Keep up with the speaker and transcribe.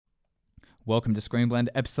Welcome to Screen Blend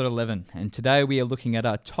episode 11, and today we are looking at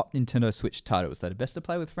our top Nintendo Switch titles that are best to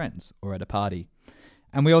play with friends or at a party.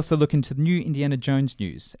 And we also look into the new Indiana Jones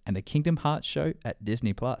news and a Kingdom Hearts show at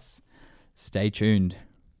Disney+. Stay tuned.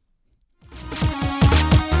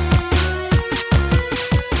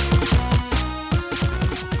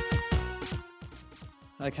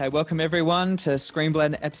 Okay, welcome everyone to Screen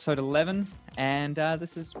Blend episode 11, and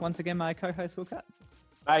this is once again my co-host Will Cutts.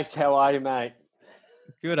 Mace, how are you, mate?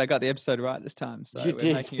 Good, I got the episode right this time, so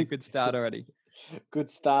we're making a good start already.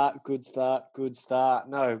 Good start.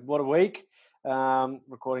 No, what a week.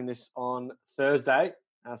 Recording this on Thursday,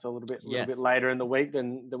 so a little bit later in the week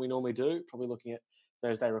than we normally do. Probably looking at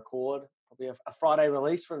Thursday record, probably a Friday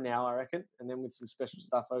release from now, I reckon, and then with some special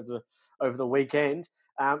stuff over the weekend.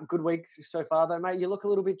 Good week so far, though, mate. You look a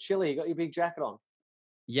little bit chilly. You got your big jacket on.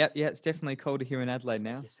 Yep, it's definitely colder here in Adelaide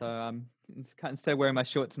now. So instead of wearing my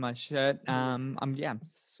shorts and my shirt, I'm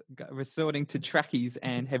resorting to trackies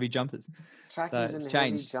and heavy jumpers.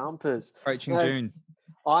 Heavy jumpers. Approaching June.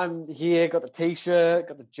 I'm here, got the t-shirt,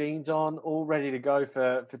 got the jeans on, all ready to go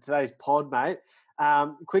for today's pod, mate.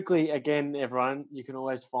 Quickly, again, everyone, you can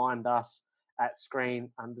always find us at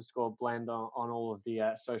screen_blend on all of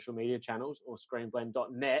the social media channels or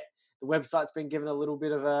screenblend.net. The website's been given a little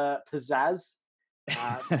bit of a pizzazz.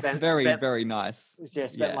 Very nice.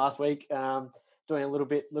 Spent last week doing a little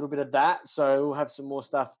bit of that. So we'll have some more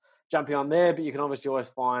stuff jumping on there, but you can obviously always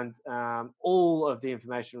find all of the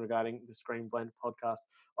information regarding the Screen Blend podcast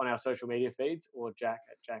on our social media feeds, or Jack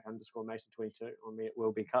at Jack_Mason22, or me at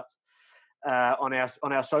Will Be Cuts on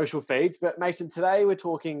our social feeds. But Mason, today we're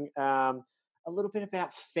talking a little bit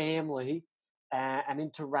about family and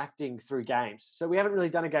interacting through games. So we haven't really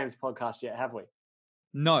done a games podcast yet, have we?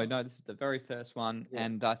 No, this is the very first one,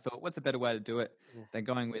 and I thought, what's a better way to do it than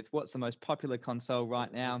going with what's the most popular console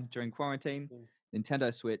right now during quarantine?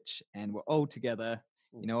 Nintendo Switch, and we're all together,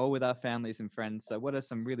 all with our families and friends. So what are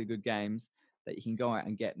some really good games that you can go out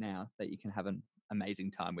and get now that you can have an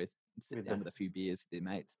amazing time with and sit down with a few beers with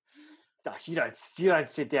your mates? You don't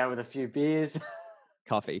sit down with a few beers.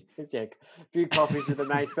 Coffee. Yeah, a few coffees with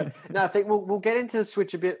the mates. But no, I think we'll get into the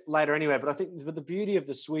Switch a bit later anyway. But I think the beauty of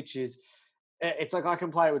the Switch is it's like I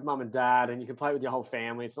can play it with mum and dad, and you can play it with your whole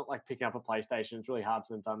family. It's not like picking up a PlayStation. It's really hard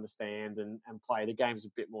for them to understand and play. The game's a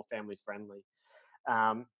bit more family friendly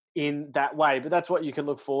in that way. But that's what you can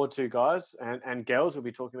look forward to, guys and girls. We'll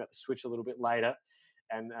be talking about the Switch a little bit later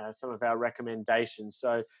and some of our recommendations.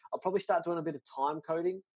 So I'll probably start doing a bit of time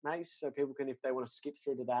coding, Mace, so people can, if they want to skip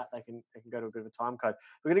through to that, they can go to a bit of a time code.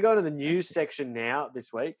 We're going to go to the news section now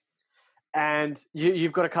this week. And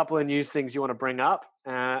you've got a couple of news things you want to bring up,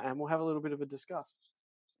 and we'll have a little bit of a discuss.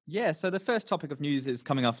 Yeah, so the first topic of news is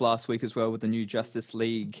coming off last week as well with the new Justice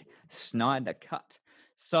League Snyder Cut.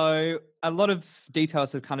 So a lot of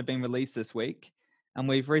details have kind of been released this week, and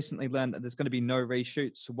we've recently learned that there's going to be no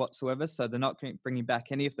reshoots whatsoever, so they're not bringing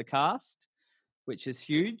back any of the cast, which is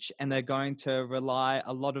huge, and they're going to rely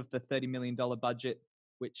a lot of the $30 million budget,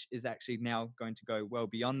 which is actually now going to go well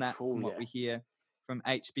beyond that from what we hear from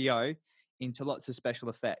HBO, into lots of special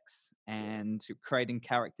effects and creating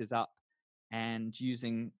characters up and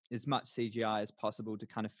using as much CGI as possible to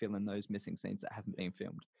kind of fill in those missing scenes that haven't been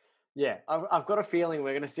filmed. Yeah, I've got a feeling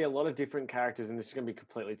we're going to see a lot of different characters, and this is going to be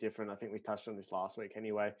completely different. I think we touched on this last week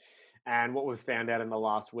anyway. And what we've found out in the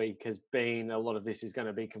last week has been a lot of this is going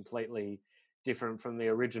to be completely different from the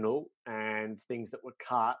original, and things that were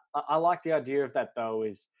cut. I like the idea of that, though,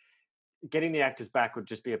 is getting the actors back would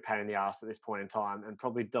just be a pain in the ass at this point in time, and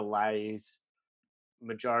probably delays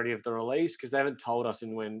majority of the release, because they haven't told us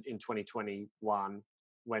in 2021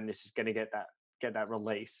 when this is going to get that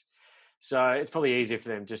release. So it's probably easier for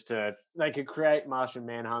them they could create Martian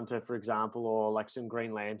Manhunter, for example, or like some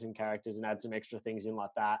Green Lantern characters and add some extra things in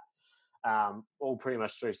like that, all pretty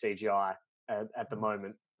much through CGI at the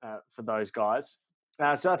moment for those guys.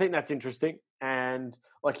 So I think that's interesting. And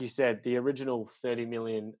like you said, the original $30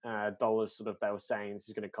 million sort of they were saying this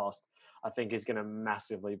is going to cost, I think is going to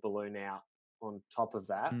massively balloon out on top of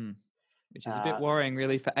that. Which is a bit worrying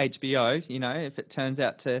really for HBO, if it turns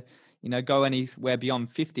out to, go anywhere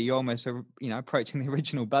beyond 50, almost, approaching the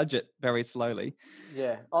original budget very slowly.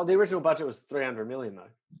 Yeah. Oh, the original budget was $300 million though.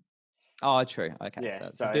 Oh, true. Okay. Yeah,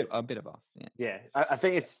 so it's a bit of off. Yeah. Yeah. I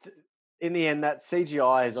think it's, in the end, that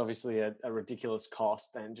CGI is obviously a ridiculous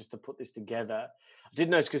cost. And just to put this together, I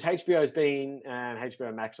didn't know, because HBO's been, and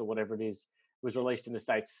HBO Max or whatever it is, was released in the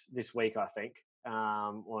States this week, I think,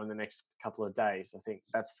 or in the next couple of days. I think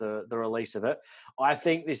that's the release of it. I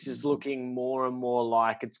think this is looking more and more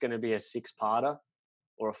like it's going to be a 6-parter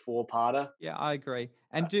or a 4-parter. Yeah, I agree.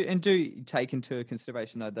 And do take into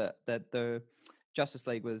consideration though that the Justice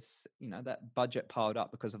League was, that budget piled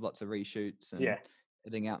up because of lots of reshoots and Yeah.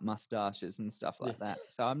 editing out mustaches and stuff Yeah. like that.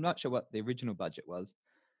 So I'm not sure what the original budget was,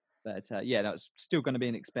 but yeah, no, it's still going to be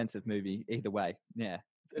an expensive movie either way. Yeah.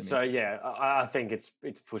 So yeah, I think it's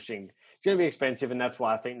pushing. It's going to be expensive, and that's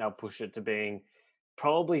why I think they'll push it to being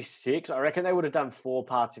probably 6. I reckon they would have done 4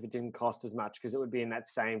 parts if it didn't cost as much, because it would be in that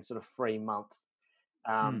same sort of free month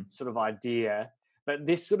sort of idea. But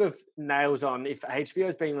this sort of nails on, if HBO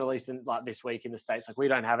is being released in like this week in the States, like we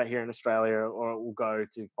don't have it here in Australia, or it will go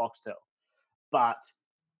to Foxtel. But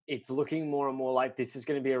it's looking more and more like this is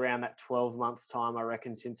going to be around that 12-month time, I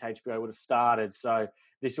reckon, since HBO would have started. So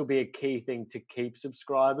this will be a key thing to keep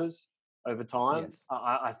subscribers over time, Yes.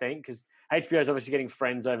 I think, because HBO is obviously getting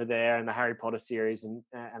Friends over there and the Harry Potter series and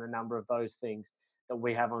a number of those things that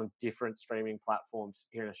we have on different streaming platforms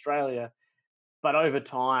here in Australia. But over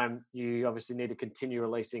time, you obviously need to continue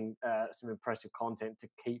releasing some impressive content to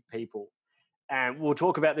keep people. And we'll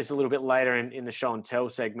talk about this a little bit later in the show and tell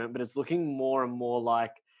segment, but it's looking more and more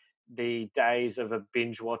like the days of a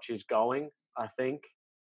binge watch is going, I think.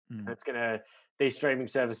 And it's going to, these streaming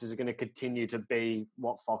services are going to continue to be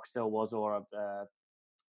what Foxtel was, or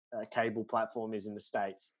a cable platform is in the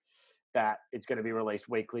States, that it's going to be released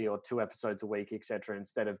weekly or 2 episodes a week, etc.,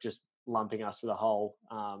 instead of just lumping us with a whole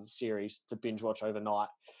series to binge watch overnight.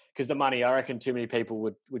 Because the money, I reckon too many people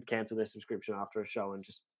would cancel their subscription after a show and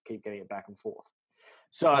just keep getting it back and forth.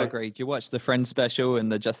 So I agree. You watch the Friends special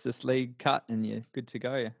and the Justice League cut, and you're good to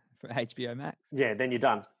go for HBO Max. Yeah, then you're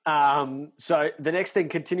done. So the next thing,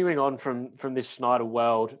 continuing on from this Snyder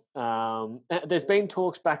world, there's been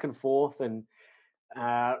talks back and forth and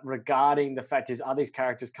regarding the fact is, are these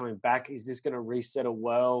characters coming back? Is this going to reset a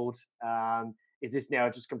world? Is this now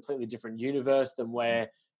just completely different universe than where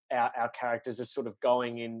our characters are sort of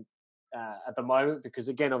going in at the moment? Because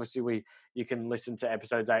again, obviously you can listen to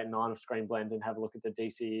episodes 8 and 9 of Screen Blend and have a look at the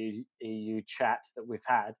DCEU chat that we've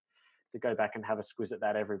had, to go back and have a squiz at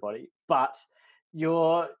that, everybody. But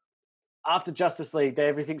after Justice League,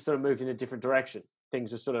 everything sort of moved in a different direction.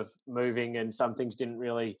 Things were sort of moving, and some things didn't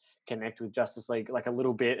really connect with Justice League, like a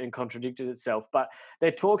little bit, and contradicted itself. But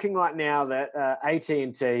they're talking right now that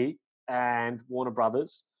AT&T and Warner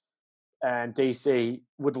Brothers and DC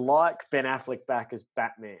would like Ben Affleck back as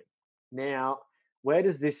Batman. Now, where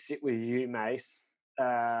does this sit with you, Mace?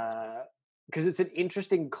 Because it's an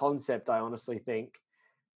interesting concept, I honestly think,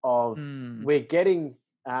 of we're getting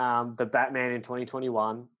the Batman in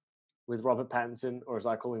 2021 with Robert Pattinson, or as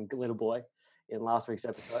I call him, Little Boy, in last week's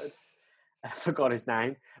episode. I forgot his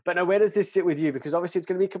name. But now, where does this sit with you? Because obviously it's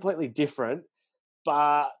going to be completely different.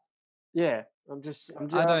 But yeah, I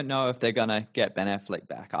don't know if they're going to get Ben Affleck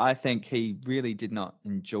back. I think he really did not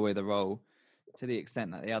enjoy the role to the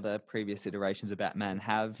extent that the other previous iterations of Batman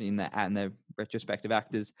have in the retrospective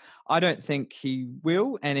actors. I don't think he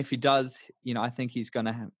will. And if he does, I think he's going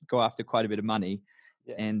to go after quite a bit of money.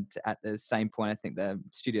 Yeah. And at the same point, I think the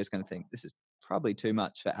studio's going to think this is probably too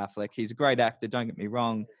much for Affleck. He's a great actor, don't get me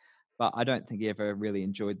wrong, but I don't think he ever really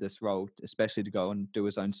enjoyed this role, especially to go and do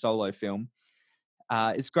his own solo film.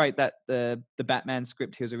 It's great that the Batman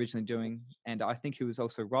script he was originally doing, and I think he was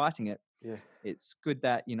also writing it. Yeah. It's good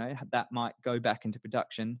that, that might go back into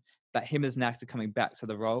production, but him as an actor coming back to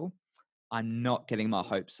the role, I'm not getting my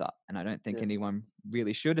hopes up. And I don't think anyone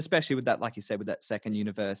really should, especially with that, like you said, with that second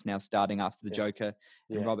universe now starting after the Joker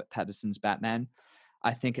and Robert Pattinson's Batman.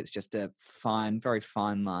 I think it's just a very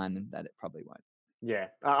fine line, and that it probably won't. Yeah,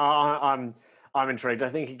 I'm intrigued. I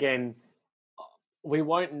think, again, we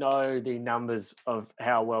won't know the numbers of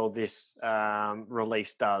how well this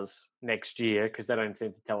release does next year, because they don't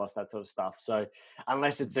seem to tell us that sort of stuff. So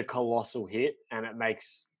unless it's a colossal hit and it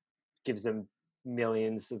gives them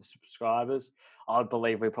millions of subscribers, I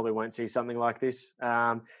believe we probably won't see something like this.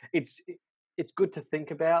 It's good to think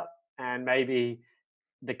about, and maybe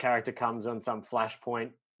the character comes on some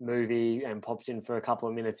Flashpoint movie and pops in for a couple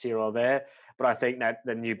of minutes here or there. But I think that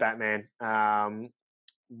the new Batman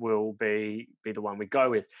will be the one we go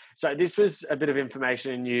with. So this was a bit of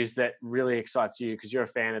information and news that really excites you, because you're a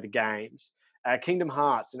fan of the games. Kingdom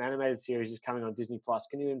Hearts, an animated series, is coming on Disney Plus.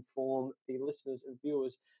 Can you inform the listeners and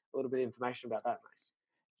viewers a little bit of information about that, Mace?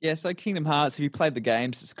 Yeah, so Kingdom Hearts, if you played the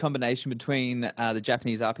games, it's a combination between the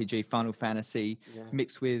Japanese RPG Final Fantasy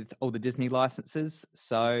mixed with all the Disney licenses.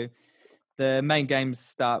 So the main games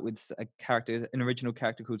start with an original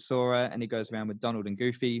character called Sora, and he goes around with Donald and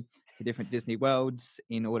Goofy to different Disney worlds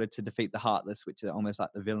in order to defeat the Heartless, which are almost like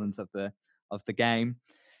the villains of the game.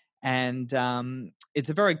 And it's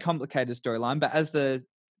a very complicated storyline, but as the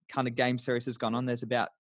kind of game series has gone on, there's about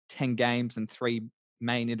 10 games and 3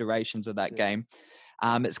 main iterations of that game.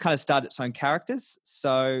 It's kind of started its own characters.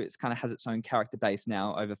 So it's kind of has its own character base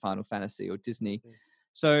now over Final Fantasy or Disney.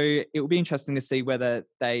 So it will be interesting to see whether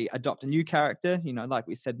they adopt a new character, like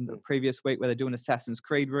we said in the previous week, where they do an Assassin's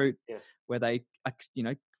Creed route, where they,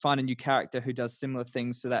 find a new character who does similar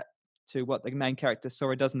things to what the main character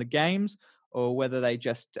Sora does in the games, or whether they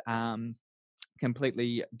just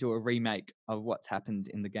completely do a remake of what's happened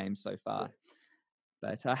in the game so far.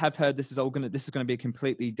 But I have heard this is going to be a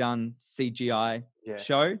completely done CGI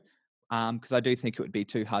show, because I do think it would be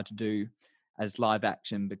too hard to do as live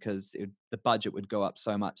action, because the budget would go up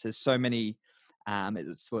so much. There's so many,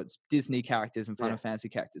 it's Disney characters and Final Fantasy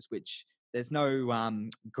characters, which there's no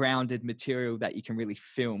grounded material that you can really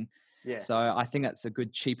film. Yeah. So I think that's a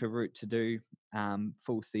good, cheaper route to do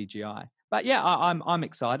full CGI. But yeah, I'm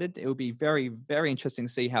excited. It will be very, very interesting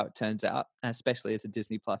to see how it turns out, especially as a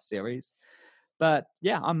Disney Plus series. But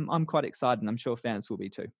yeah, I'm quite excited, and I'm sure fans will be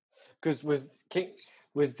too. Because was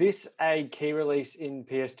this a key release in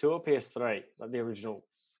PS2 or PS3, like the original?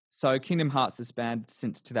 So Kingdom Hearts has banned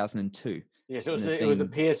since 2002. Yes, it was a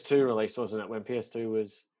PS2 release, wasn't it? When PS2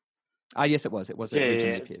 was. Yes, it was. It was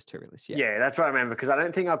originally a PS2 release. Yeah, that's what I remember, because I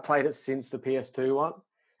don't think I played it since the PS2 one,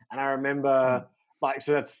 and I remember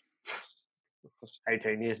so that's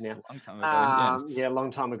 18 years now. A long time ago. A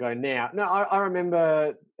long time ago now. No, I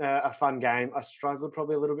remember a fun game. I struggled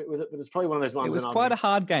probably a little bit with it, but it's probably one of those ones. It was quite a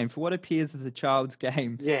hard game for what appears as a child's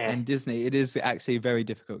game. Yeah. And Disney, it is actually a very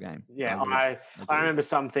difficult game. Yeah, I remember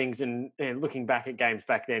some things, and looking back at games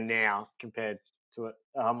back then now compared to it,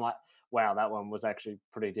 I'm like, wow, that one was actually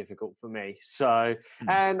pretty difficult for me. So,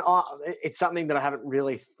 and it's something that I haven't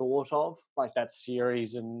really thought of, like that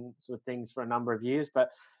series and sort of things, for a number of years,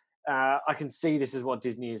 but I can see this is what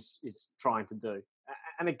Disney is trying to do.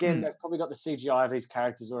 And again, they've probably got the CGI of these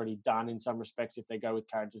characters already done in some respects if they go with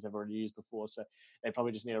characters they've already used before. So they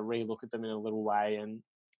probably just need to re-look at them in a little way, and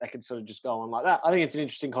they can sort of just go on like that. I think it's an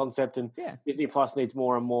interesting concept, and Disney Plus needs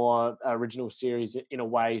more and more original series in a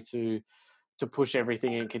way to push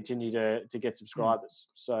everything and continue to get subscribers.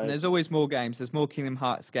 So and there's always more games. There's more Kingdom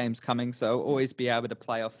Hearts games coming, so I'll always be able to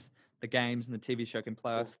play off the games, and the TV show can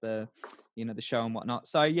play off the show and whatnot.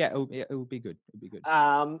 So yeah, it will be good. It'll be good.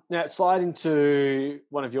 Now slide into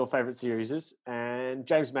one of your favorite series, and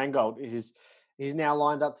James Mangold he's now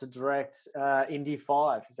lined up to direct Indy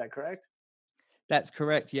 5. Is that correct? That's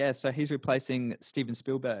correct. Yeah. So he's replacing Steven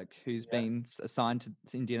Spielberg, who's been assigned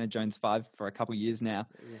to Indiana Jones 5 for a couple of years now.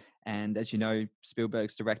 Yeah. And as you know,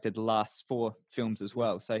 Spielberg's directed the last 4 films as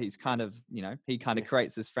well. So he's kind of, he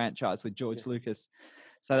creates this franchise with George Lucas.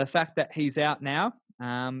 So the fact that he's out now,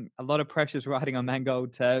 a lot of pressure's riding on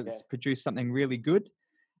Mangold to produce something really good.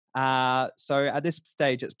 So at this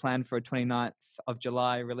stage, it's planned for a 29th of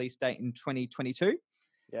July release date in 2022.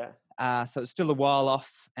 Yeah. So it's still a while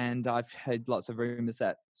off, and I've heard lots of rumors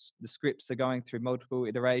that the scripts are going through multiple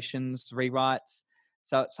iterations, rewrites.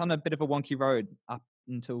 So it's on a bit of a wonky road up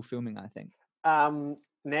until filming, I think.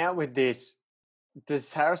 Now with this,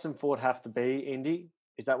 does Harrison Ford have to be Indy?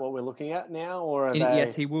 Is that what we're looking at now, or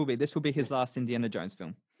Yes, he will be. This will be his last Indiana Jones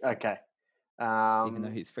film. Okay. Even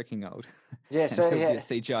though he's freaking old. Yeah, so he'll be a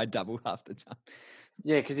CGI double half the time.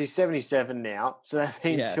 Yeah, because he's 77 now, so that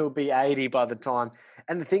means he'll be 80 by the time.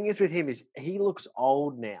 And the thing is with him is he looks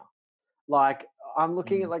old now. Like, I'm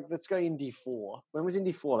looking at, let's go Indy 4. When was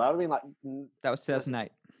Indy 4? That would have been That was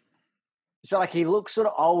 2008. So, he looks sort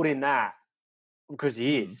of old in that, because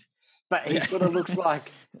he is. But he sort of looks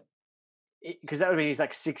like, because that would mean he's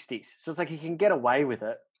 60s. So it's he can get away with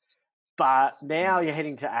it. But now you're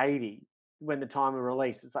heading to 80 when the time of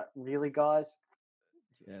release. It's really, guys?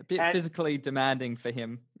 Yeah, a bit physically demanding for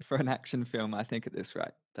him for an action film, I think, at this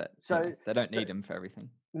rate. But they don't need him for everything.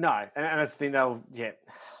 No, and that's the thing.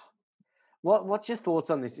 What's your thoughts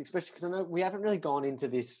on this? Especially because I know we haven't really gone into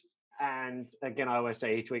this. And again, I always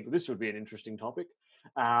say each week, this would be an interesting topic.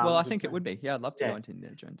 Well, I think it would be. Yeah, I'd love to go into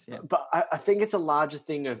Indiana Jones. Yeah, but I think it's a larger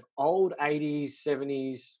thing of old 80s,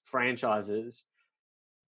 70s franchises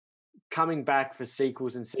coming back for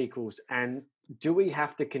sequels. And do we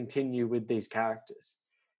have to continue with these characters?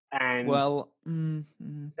 And I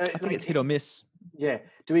think it's hit or miss. Yeah.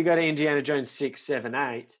 Do we go to Indiana Jones 6, 7,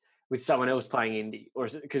 8 with someone else playing Indy? Or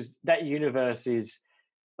is it because that universe is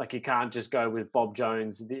you can't just go with Bob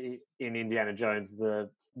Jones in Indiana Jones, you know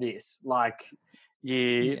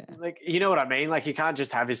what I mean? You can't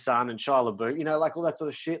just have his son and Shia LaBeouf, all that sort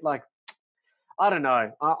of shit. I don't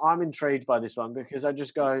know. I'm intrigued by this one because I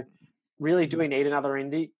just go, really, do we need another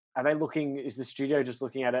Indy? Is the studio just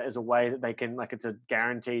looking at it as a way that they can, it's a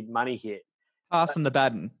guaranteed money hit? Pass on the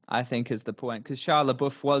baton, I think, is the point. Because Shia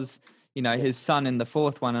LaBeouf was, his son in the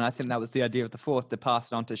fourth one. And I think that was the idea of the fourth, to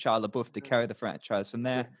pass it on to Shia LaBeouf to carry the franchise from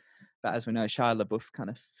there. But as we know, Shia LaBeouf kind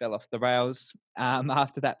of fell off the rails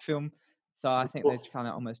after that film. So I think they're trying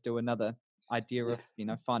to almost do another idea of,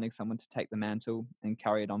 finding someone to take the mantle and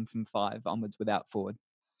carry it on from 5 onwards without Ford.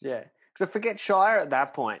 Yeah. Because I forget Shia at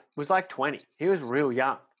that point was like 20. He was real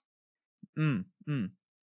young.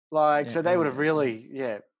 So they would have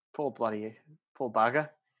really, poor bugger.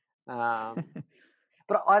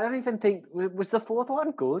 But I don't even think, was the fourth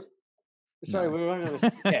one good? Sorry, we weren't going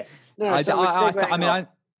to, No,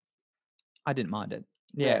 I didn't mind it.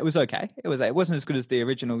 Yeah, it was okay. It wasn't as good as the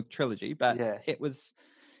original trilogy, but it was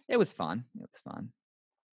fun. It was fun.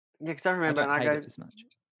 Yeah, because I remember, I don't hate it as much.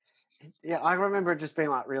 Yeah, I remember it just being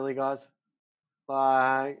like, really, guys?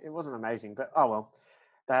 Like, it wasn't amazing, but oh well,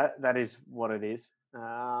 that is what it is.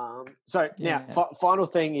 Now, final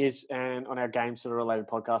thing is, and on our game sort of related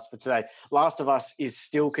podcast for today, Last of Us is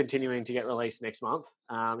still continuing to get released next month.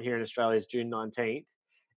 Here in Australia is June 19th. You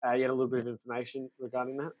had a little bit of information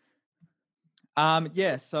regarding that?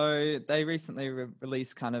 So they recently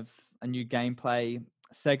released kind of a new gameplay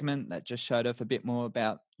segment that just showed off a bit more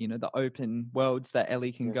about, the open worlds that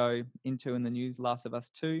Ellie can go into in the new Last of Us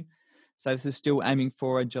 2. So this is still aiming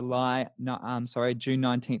for a June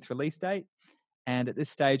 19th release date. And at this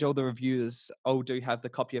stage, all the reviewers all do have the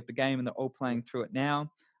copy of the game and they're all playing through it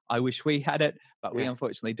now. I wish we had it, but we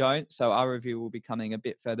unfortunately don't. So our review will be coming a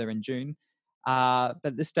bit further in June. But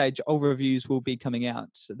at this stage, all reviews will be coming out.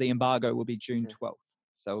 The embargo will be June 12th.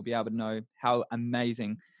 So we'll be able to know how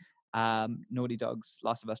amazing Naughty Dog's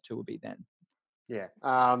Last of Us 2 will be then. Yeah.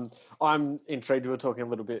 I'm intrigued. We were talking a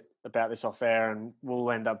little bit about this off air, and we'll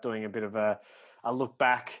end up doing a bit of a look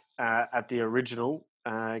back at the original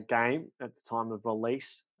game at the time of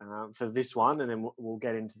release for this one, and then we'll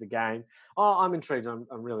get into the game. I'm intrigued. I'm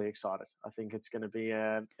really excited. I think it's going to be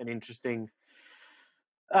an interesting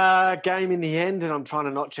game in the end, and I'm trying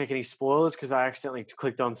to not check any spoilers because I accidentally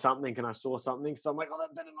clicked on something and I saw something, so I'm like,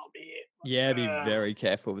 that better not be it. Yeah, be very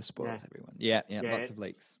careful with spoilers, everyone. Yeah, lots of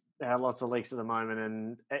leaks. Lots of leaks at the moment,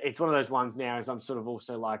 and it's one of those ones now is I'm sort of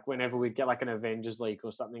also like, whenever we get like an Avengers leak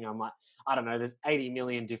or something, I'm like, I don't know, there's 80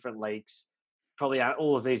 million different leaks. Probably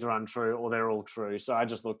all of these are untrue or they're all true. So I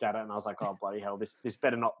just looked at it and I was like, oh, bloody hell, this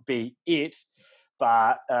better not be it.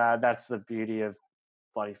 But that's the beauty of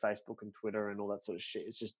bloody Facebook and Twitter and all that sort of shit.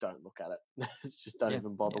 It's just don't look at it. Just don't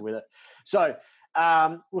even bother with it. So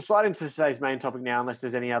we'll slide into today's main topic now, unless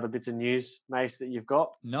there's any other bits of news, Mace, that you've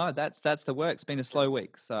got. No, that's the work. It's been a slow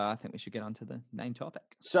week, so I think we should get on to the main topic.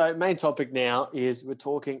 So main topic now is we're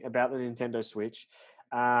talking about the Nintendo Switch,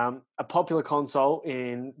 a popular console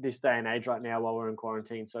in this day and age right now while we're in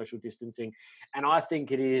quarantine, social distancing. And I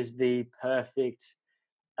think it is the perfect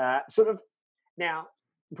sort of... Now,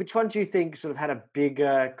 which one do you think sort of had a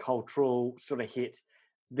bigger cultural sort of hit,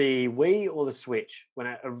 the Wii or the Switch,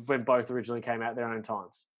 when both originally came out at their own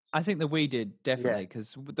times? I think the Wii did, definitely,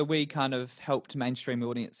 because the Wii kind of helped mainstream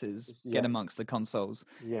audiences get amongst the consoles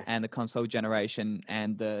and the console generation,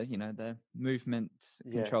 and the movement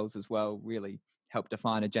controls as well really helped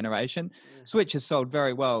define a generation. Switch has sold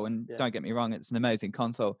very well, and don't get me wrong, it's an amazing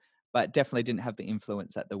console, but definitely didn't have the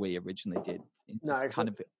influence that the Wii originally did in kind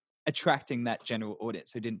of attracting that general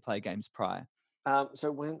audience who didn't play games prior.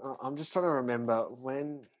 So when I'm just trying to remember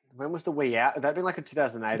when was the Wii out? That'd been like in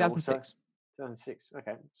 2008. 2006. 2006.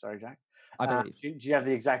 Okay, sorry, Jack. I believe. Do you have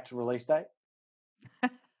the exact release date?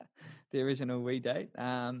 The original Wii date.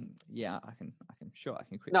 Yeah, I can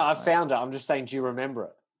quickly. No, I found it. I'm just saying, do you remember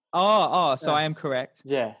it? So I am correct.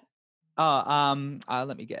 Yeah.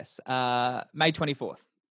 Let me guess. May 24th.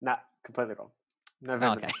 Nah, completely wrong.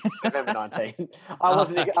 November 19.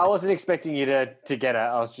 I wasn't expecting you to get it.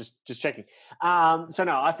 I was just checking. So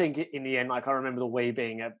no, I think in the end, like, I remember the Wii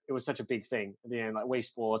being it was such a big thing at the end, like Wii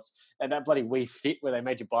Sports and that bloody Wii Fit where they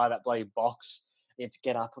made you buy that bloody box. You had to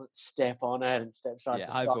get up on it, step on it, and step side to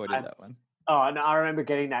side. Yeah, I avoided that one. Oh, no, I remember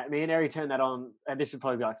getting that. Me and Eri turned that on, and this would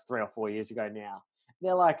probably be like 3 or 4 years ago now.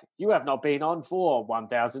 They're like, you have not been on for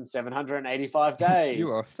 1,785 days. You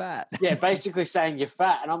are fat. Yeah, basically saying you're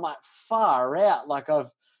fat. And I'm like, far out. Like I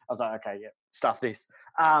was like, okay, yeah, stuff this.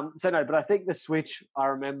 So no, but I think the Switch, I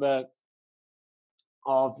remember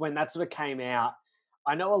of when that sort of came out,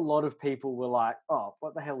 I know a lot of people were like, oh,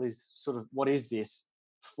 what the hell what is this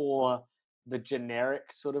for the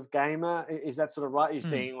generic sort of gamer? Is that sort of right? You're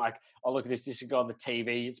seeing like, oh, look at this should go on the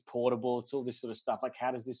TV, it's portable, it's all this sort of stuff. Like, how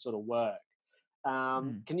does this sort of work?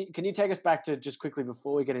 Can you take us back to just quickly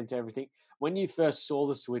before we get into everything, when you first saw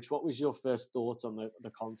the Switch, what was your first thoughts on the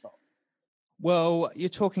console? Well, you're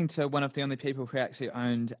talking to one of the only people who actually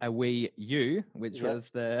owned a Wii U, which Yep. was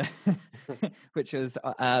the which was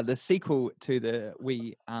the sequel to the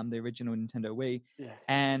original Nintendo Wii, Yeah.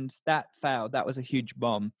 and that failed. That was a huge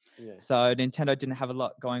bomb. Yeah. So Nintendo didn't have a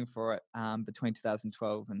lot going for it between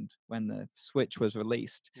 2012 and when the Switch was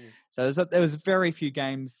released. Mm. So there was very few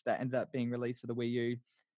games that ended up being released for the Wii U,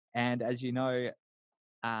 and as you know,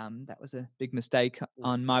 that was a big mistake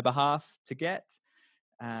on my behalf to get.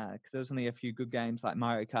 Because there was only a few good games like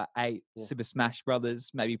Mario Kart 8, Yeah. Super Smash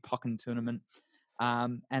Brothers, maybe Pokken Tournament,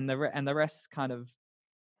 and the rest kind of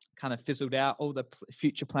fizzled out. All the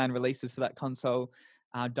future plan releases for that console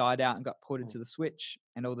died out and got ported to the Switch,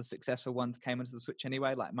 and all the successful ones came onto the Switch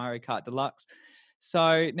anyway, like Mario Kart Deluxe.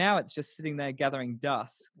 So now it's just sitting there gathering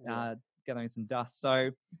dust, gathering some dust.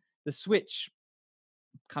 So the Switch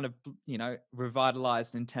kind of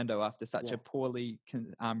revitalized Nintendo after such a poorly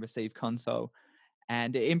received console,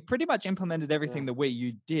 and it pretty much implemented everything the Wii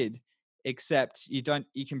U did, except you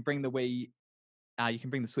can bring the Wii, you can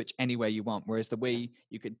bring the Switch anywhere you want, whereas the Wii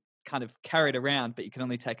you could kind of carry it around, but you can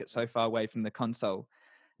only take it so far away from the console.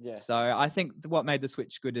 Yeah. So I think what made the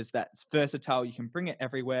Switch good is that it's versatile. You can bring it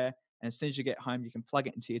everywhere, and as soon as you get home, you can plug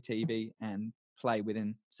it into your TV and play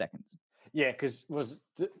within seconds. Yeah, because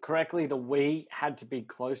correctly the Wii had to be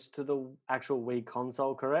close to the actual Wii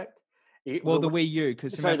console, correct? Well, the Wii U,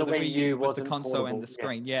 because remember the the Wii U was the wasn't console portable. and the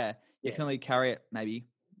screen. Yeah, you can only Yes. carry it maybe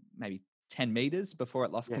 10 meters before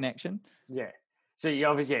it lost connection. Yeah. So you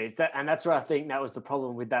obviously, and that's where I think that was the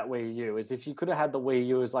problem with that Wii U, is if you could have had the Wii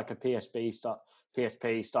U as like a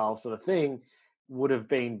PSP style sort of thing, would have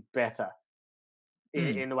been better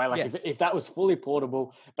in the way, like if that was fully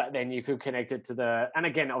portable, but then you could connect it to and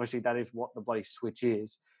again, obviously that is what the bloody Switch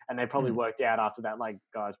is, and they probably worked out after that, like,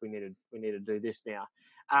 guys, we need to do this now.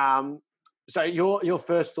 So your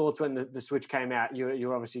first thoughts when the Switch came out, you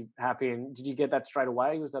were obviously happy, and did you get that straight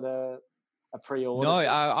away? Was that a pre-order? No,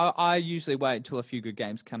 I usually wait until a few good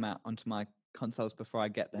games come out onto my consoles before I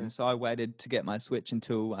get them. So I waited to get my Switch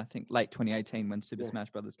until I think late 2018 when Super Smash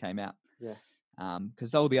Brothers came out. Yeah.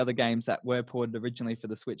 Because all the other games that were ported originally for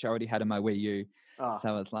the Switch I already had on my Wii U. Oh. So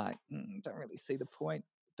I was like, don't really see the point.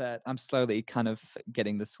 But I'm slowly kind of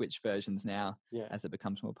getting the Switch versions now as it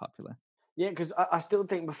becomes more popular. Yeah, because I still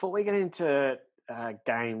think before we get into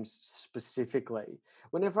games specifically,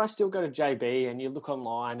 whenever I still go to JB and you look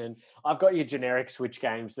online, and I've got your generic Switch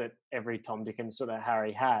games that every Tom, Dick, and sort of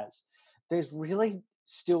Harry has, there's really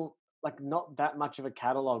still like not that much of a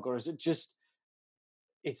catalog, or is it just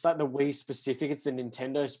it's like the Wii specific, it's the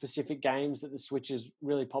Nintendo specific games that the Switch is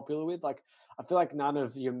really popular with? Like, I feel like none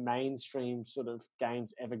of your mainstream sort of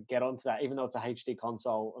games ever get onto that, even though it's a HD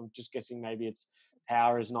console. I'm just guessing maybe its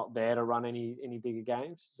power is not there to run any bigger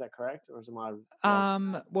games. Is that correct, or am I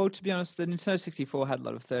wrong? Well, to be honest, the Nintendo 64 had a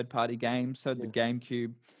lot of third-party games. So the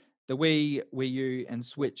GameCube, the Wii U, and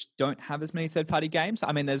Switch don't have as many third-party games.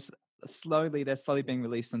 I mean, they're slowly being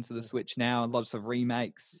released onto the Switch now. Lots of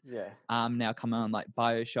remakes. Now come on, like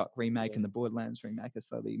BioShock remake and the Borderlands remake are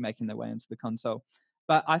slowly making their way into the console.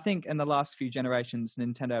 But I think in the last few generations,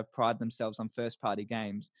 Nintendo have prided themselves on first-party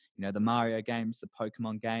games. You know, the Mario games, the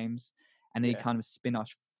Pokemon games, and any kind of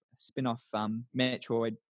spin-off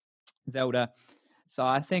Metroid, Zelda. So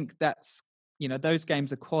I think that's, those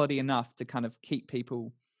games are quality enough to kind of keep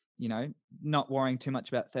people, not worrying too much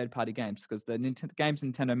about third-party games, because the games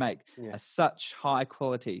Nintendo make are such high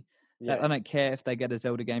quality that I don't care if they get a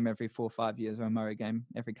Zelda game every 4 or 5 years or a Mario game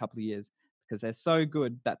every couple of years, because they're so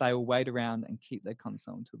good that they will wait around and keep their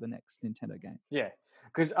console until the next Nintendo game. Yeah,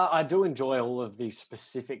 because I do enjoy all of the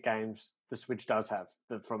specific games the Switch does have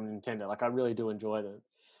from Nintendo. Like, I really do enjoy them.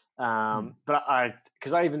 But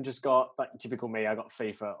because I even just got, like, typical me, I got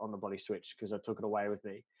FIFA on the bloody Switch because I took it away with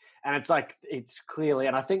me. And it's like, it's clearly,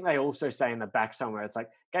 and I think they also say in the back somewhere, it's like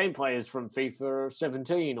gameplay is from FIFA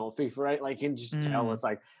 17 or FIFA 8. Like, you can just tell it's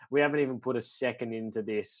like, we haven't even put a second into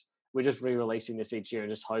this. We're just re-releasing this each year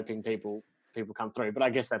and just hoping people come through. But I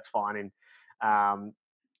guess that's fine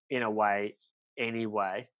in a way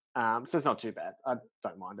anyway. So it's not too bad. I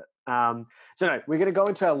don't mind it. So no, we're going to go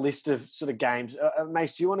into our list of sort of games.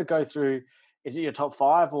 Mace, do you want to go through, is it your top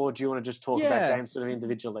 5, or do you want to just talk about games sort of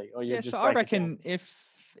individually? Or you just so I reckon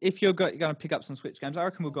if you're going to pick up some Switch games, I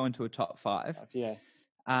reckon we'll go into a top 5. Yeah.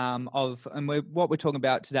 What we're talking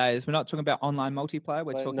about today is we're not talking about online multiplayer.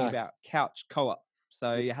 We're talking about couch co-op.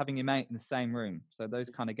 So you're having your mate in the same room. So those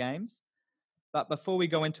kind of games. But before we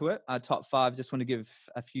go into it, our top 5, just want to give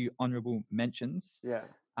a few honourable mentions.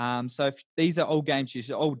 So if these are all games you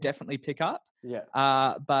should all definitely pick up.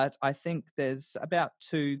 But I think there's about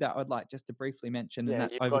 2 that I'd like just to briefly mention, and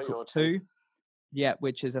that's Overcooked 2 Yeah,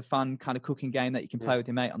 which is a fun kind of cooking game that you can play with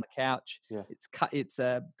your mate on the couch. Yeah. It's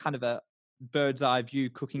a kind of a bird's eye view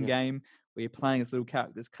cooking Yeah. game where you're playing as little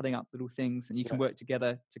characters, cutting up little things, and you can work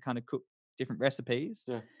together to kind of cook different recipes.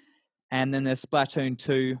 Yeah. And then there's Splatoon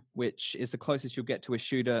 2, which is the closest you'll get to a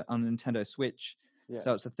shooter on the Nintendo Switch. Yeah.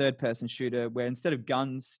 So it's a third-person shooter where instead of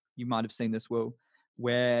guns, you might have seen this, Will,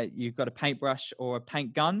 where you've got a paintbrush or a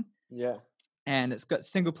paint gun. Yeah. And it's got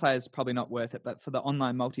single players, probably not worth it, but for the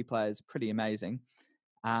online multiplayer, it's pretty amazing.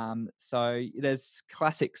 So there's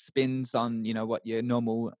classic spins on, what your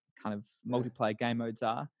normal kind of multiplayer game modes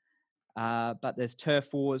are. But there's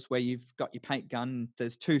turf wars where you've got your paint gun.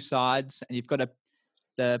 There's two sides, and you've got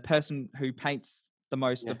the person who paints the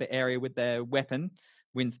most of the area with their weapon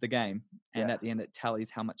wins the game. And at the end, it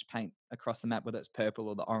tallies how much paint across the map, whether it's purple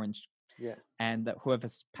or the orange. Yeah. And that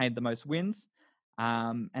whoever's painted the most wins.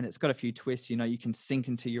 And it's got a few twists. You can sink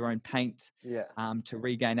into your own paint to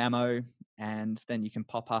regain ammo, and then you can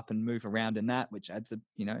pop up and move around in that, which adds a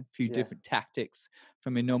few different tactics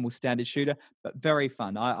from a normal standard shooter. But very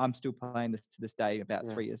fun. I'm still playing this to this day, about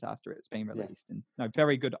 3 years after it's been released. And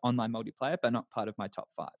very good online multiplayer, but not part of my top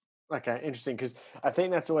 5. Okay, interesting, because I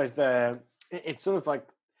think that's always it's sort of like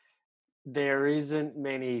there isn't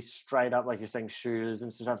many straight up, like you're saying, shooters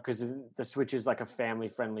and stuff, because the Switch is like a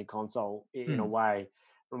family-friendly console in a way.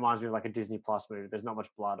 Reminds me of like a Disney Plus movie. There's not much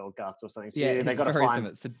blood or guts or something. So yeah, they got to very find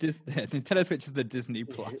similar. It's the Nintendo Switch is the Disney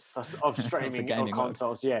Plus of streaming of or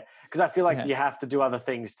consoles. Yeah, because I feel like you have to do other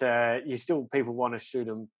things people want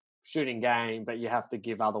to shooting game, but you have to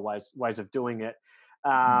give other ways of doing it.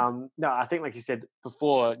 No, I think like you said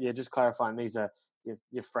before, just clarifying, these are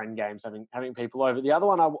your friend games, having people over. The other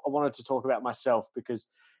one I wanted to talk about myself, because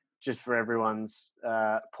just for everyone's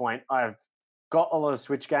point, I've got a lot of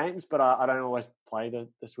Switch games, but I don't always play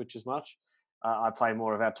the Switch as much. I play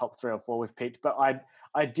more of our top 3 or 4 we've picked, but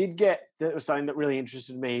I did get something that really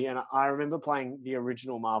interested me, and I remember playing the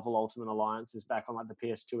original Marvel Ultimate Alliances back on like the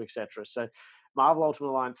PS2, etc. So Marvel Ultimate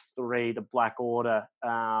Alliance 3, the Black Order,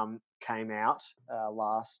 came out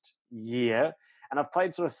last year, and I've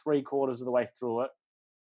played sort of 3/4 of the way through it.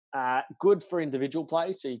 Good for individual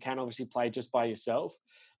play, so you can obviously play just by yourself,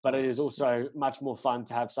 but it is also much more fun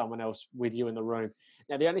to have someone else with you in the room.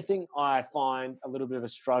 Now, the only thing I find a little bit of a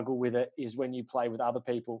struggle with it is when you play with other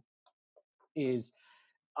people, is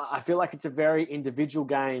I feel like it's a very individual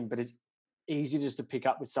game, but it's easy just to pick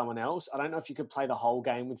up with someone else. I don't know if you could play the whole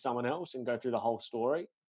game with someone else and go through the whole story,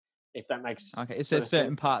 if that makes okay. Is there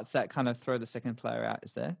certain parts that kind of throw the second player out?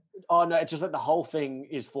 Is there? Oh no, it's just that the whole thing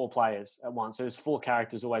is 4 players at once. So there's 4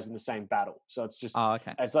 characters always in the same battle. So it's just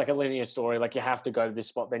it's like a linear story. Like you have to go to this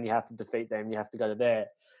spot, then you have to defeat them, you have to go to there.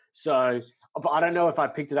 So, but I don't know if I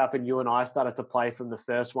picked it up and you and I started to play from the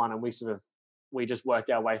first one, and we just worked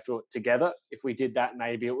our way through it together. If we did that,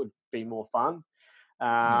 maybe it would be more fun.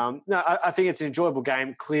 No, I think it's an enjoyable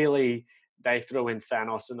game. Clearly, they threw in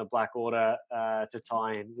Thanos and the Black Order to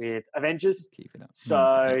tie in with Avengers. Keep it up.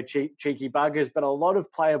 So cheeky buggers, but a lot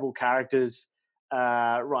of playable characters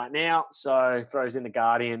right now. So throws in the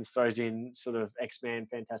Guardians, throws in sort of X-Men,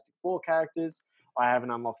 Fantastic Four characters. I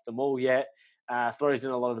haven't unlocked them all yet. Throws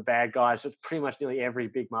in a lot of the bad guys. So it's pretty much nearly every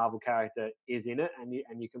big Marvel character is in it, and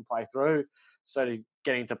you can play through. So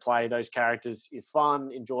getting to play those characters is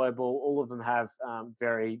fun, enjoyable. All of them have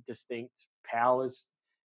very distinct powers,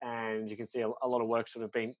 and you can see a lot of work sort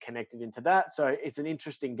of being connected into that. So it's an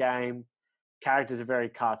interesting game. Characters are very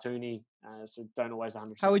cartoony, so don't always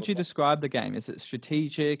 100%. How would you describe the game? Is it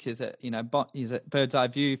strategic? Is it, is it bird's eye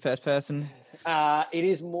view, first person? It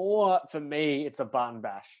is more, for me, it's a button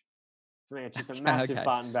bash. For me, it's just a massive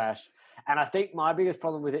button bash. And I think my biggest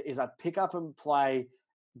problem with it is I pick up and play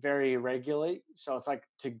very irregularly. So it's like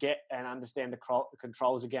to get and understand the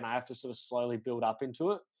controls again, I have to sort of slowly build up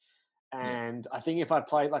into it. And I think if I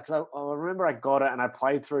played, like, cause I remember I got it and I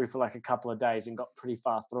played through for like a couple of days and got pretty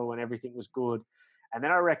far through and everything was good. And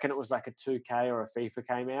then I reckon it was like a 2K or a FIFA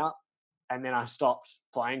came out. And then I stopped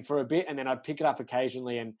playing for a bit, and then I'd pick it up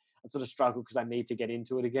occasionally and I'd sort of struggle because I need to get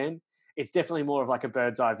into it again. It's definitely more of like a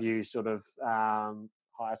bird's eye view sort of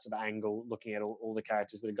higher sort of angle, looking at all the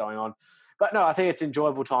characters that are going on. But no, I think it's an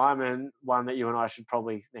enjoyable time, and one that you and I should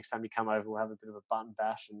probably, next time you come over, we'll have a bit of a button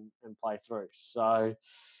bash and play through. So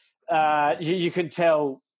you can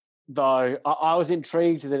tell, though, I was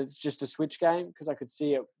intrigued that it's just a Switch game because I could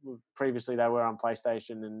see it previously. They were on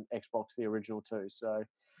PlayStation and Xbox, the original too. So,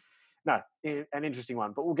 no, an interesting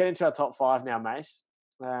one. But we'll get into our top 5 now, Mace.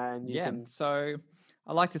 So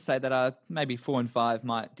I like to say that maybe 4 and 5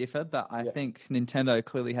 might differ, but I think Nintendo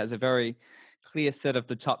clearly has a very clear set of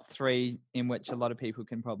the top 3 in which a lot of people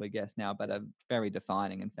can probably guess now, but are very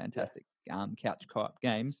defining and fantastic couch co-op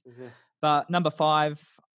games. But number 5,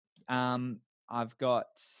 I've got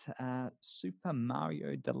Super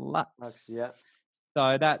Mario Deluxe. Yeah.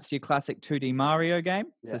 So that's your classic 2D Mario game.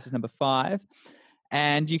 So this is number 5.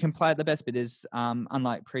 And you can play it. The best bit is,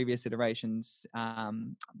 unlike previous iterations,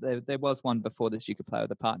 there was one before this you could play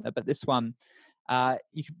with a partner, but this one,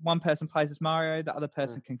 one person plays as Mario, the other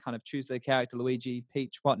person can kind of choose their character, Luigi,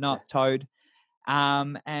 Peach, whatnot, Toad.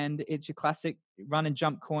 And it's your classic run and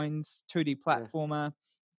jump coins, 2D platformer.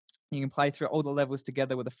 You can play through all the levels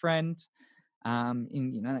together with a friend.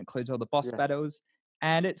 That includes all the boss battles.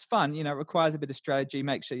 And it's fun, it requires a bit of strategy.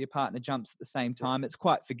 Make sure your partner jumps at the same time. It's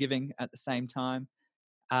quite forgiving at the same time.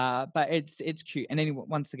 But it's cute. And then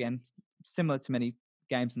once again, similar to many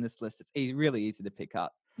games in this list, it's really easy to pick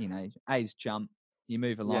up. A's jump, you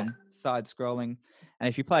move along, side scrolling. And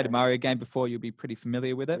if you played a Mario game before, you'll be pretty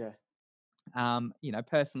familiar with it.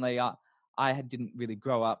 Personally, I didn't really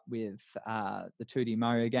grow up with the 2D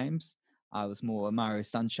Mario games. I was more Mario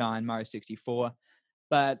Sunshine, Mario 64.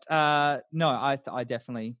 But no, I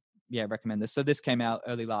definitely recommend this. So this came out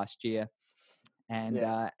early last year,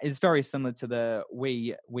 and it's very similar to the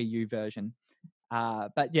Wii U version.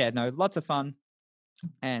 But lots of fun.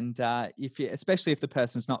 And especially if the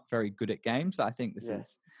person's not very good at games, I think this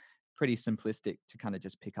is pretty simplistic to kind of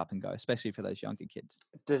just pick up and go, especially for those younger kids.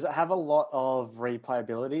 Does it have a lot of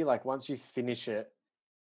replayability? Like once you finish it,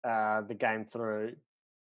 the game through,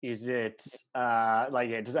 is it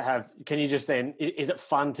does it have, can you just then, is it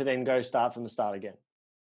fun to then go start from the start again?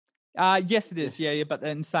 Yes, it is. Yeah. But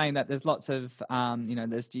then saying that, there's lots of,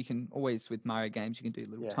 you can always, with Mario games, you can do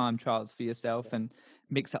little time trials for yourself and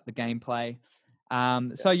mix up the gameplay.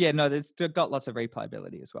 There's got lots of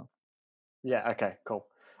replayability as well. Yeah. Okay. Cool.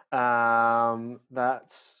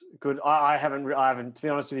 That's good. I haven't. To be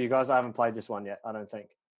honest with you guys, I haven't played this one yet. I don't think.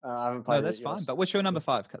 I haven't played. No, that's fine. But what's your number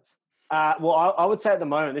 5, Cuts? Well, I would say at the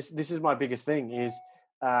moment, this is my biggest thing. Is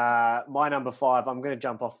my number 5. I'm going to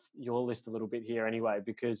jump off your list a little bit here anyway,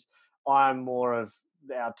 because I'm more of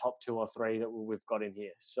our top 2 or 3 that we've got in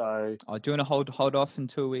here. So, do you want to hold off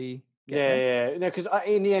until we get there? No, because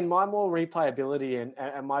in the end, my more replayability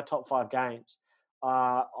and my top 5 games,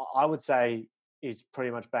 I would say, is pretty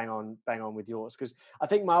much bang on with yours, because I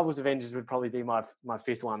think Marvel's Avengers would probably be my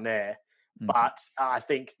 5th one there. But I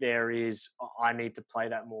think I need to play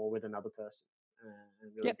that more with another person.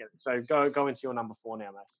 And really get it. So go into your number 4 now,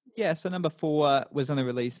 mate. Yeah, so number 4 was only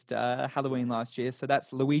released Halloween last year. So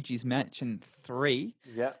that's Luigi's Mansion 3.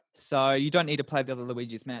 Yeah. So you don't need to play the other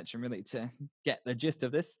Luigi's Mansion really to get the gist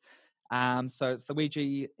of this. So it's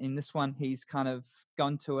Luigi in this one. He's kind of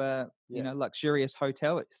gone to a luxurious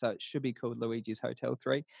hotel. So it should be called Luigi's Hotel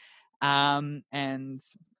 3. And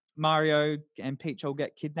Mario and Peach all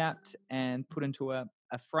get kidnapped and put into a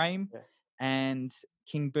frame. Yeah. And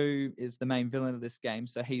King Boo is the main villain of this game.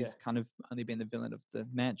 So he's kind of only been the villain of the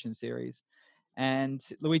Mansion series. And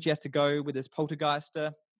Luigi has to go with his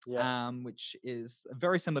poltergeister, which is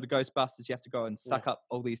very similar to Ghostbusters. You have to go and suck up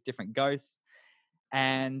all these different ghosts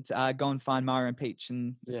and go and find Mario and Peach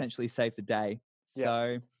and essentially save the day.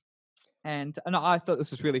 So, and I thought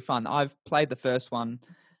this was really fun. I've played the first one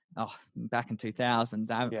back in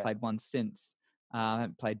 2000. I haven't played one since. I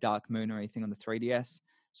haven't played Dark Moon or anything on the 3DS.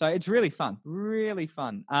 So it's really fun, really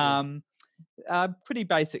fun. Pretty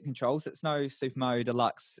basic controls. It's no Super Mario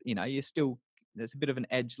Deluxe. There's a bit of an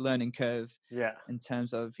edge learning curve in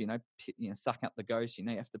terms of, sucking up the ghost. You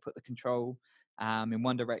have to put the control in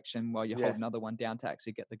one direction while you hold another one down to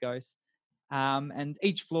actually get the ghost. And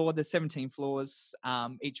each floor, there's 17 floors,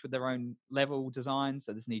 each with their own level design.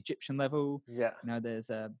 So there's an Egyptian level. There's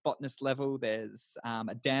a botanist level. There's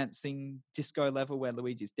a dancing disco level where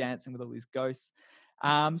Luigi's dancing with all these ghosts.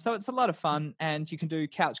 So it's a lot of fun, and you can do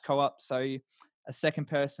couch co-op. So a second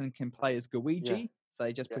person can play as Luigi. So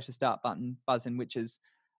you just push the start button, buzz in, which is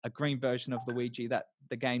a green version of Luigi that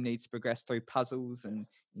the game needs to progress through puzzles, and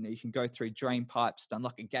you can go through drain pipes to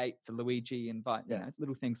unlock a gate for Luigi and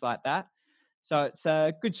little things like that. So it's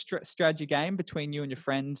a good strategy game between you and your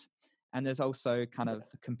friend. And there's also kind of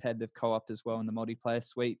competitive co-op as well in the multiplayer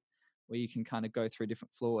suite, where you can kind of go through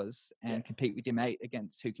different floors and compete with your mate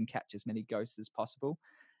against who can catch as many ghosts as possible.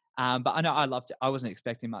 But I know I loved it. I wasn't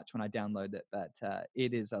expecting much when I downloaded it, but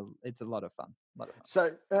it's a lot of fun.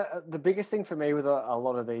 So the biggest thing for me with a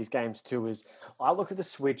lot of these games too is I look at the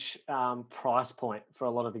Switch price point for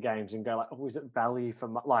a lot of the games and go like, is it value for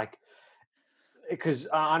because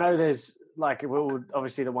I know there's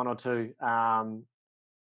obviously the 1 or 2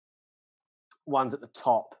 ones at the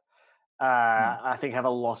top. I think have a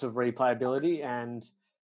lot of replayability, and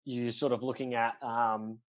you're sort of looking at,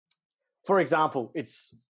 for example,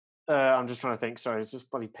 it's I'm just trying to think. Sorry, it's just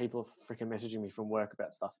bloody people freaking messaging me from work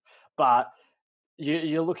about stuff. But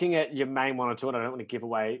you're looking at your main one or two, and I don't want to give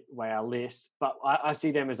away our list, but I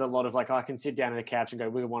see them as a lot of like, I can sit down on the couch and go,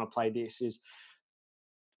 we want to play this.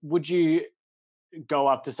 Would you go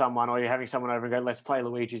up to someone, or you're having someone over and go, let's play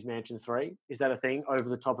Luigi's Mansion 3? Is that a thing over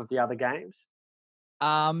the top of the other games?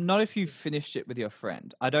 Not if you finished it with your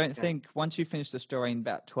friend. I don't Okay. think once you finish the story in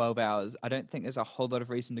about 12 hours, I don't think there's a whole lot of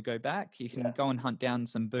reason to go back. You can Yeah. go and hunt down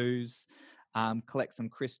some booze, collect some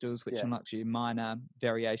crystals, which Yeah. unlocks you minor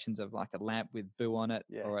variations of like a lamp with boo on it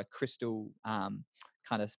Yeah. or a crystal kind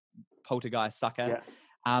of poltergeist sucker.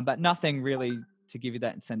 Yeah. But nothing really to give you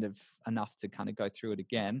that incentive enough to kind of go through it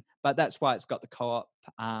again. But that's why it's got the co-op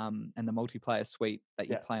and the multiplayer suite that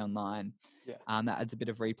you Yeah. play online. Yeah. That adds a bit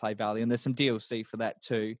of replay value, and there's some DLC for that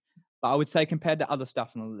too. But I would say compared to other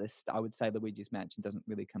stuff on the list, I would say Luigi's Mansion doesn't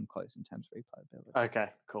really come close in terms of replayability. Okay,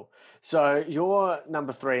 cool. So your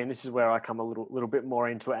number 3, and this is where I come a little bit more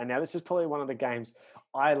into it. And now this is probably one of the games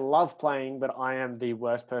I love playing, but I am the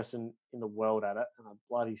worst person in the world at it, and I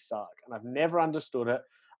bloody suck. And I've never understood it.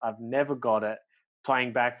 I've never got it.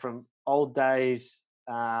 Playing back from old days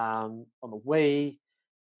on the Wii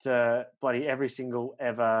to bloody every single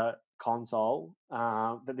ever console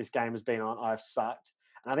that this game has been on, I've sucked.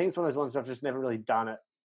 And I think it's one of those ones I've just never really done it,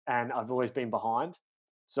 and I've always been behind.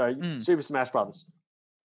 So Super Smash Brothers.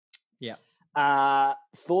 Yeah.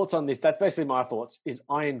 Thoughts on this? That's basically my thoughts. Is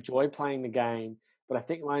I enjoy playing the game, but I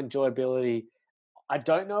think my enjoyability, I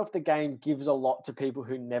don't know if the game gives a lot to people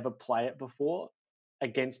who never play it before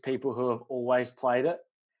against people who have always played it.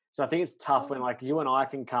 So I think it's tough when like you and I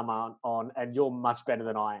can come on and you're much better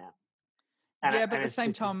than I am. But at the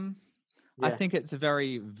same time, I yeah, think it's a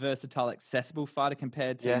very versatile, accessible fighter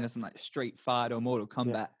compared to something like Street Fighter or Mortal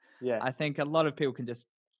Kombat. yeah, I think a lot of people can just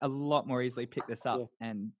a lot more easily pick this up yeah,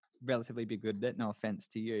 and relatively be good at it. No offense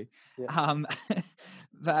to you. yeah,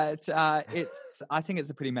 But I think it's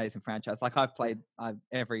a pretty amazing franchise. Like I've played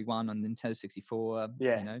every one on Nintendo 64,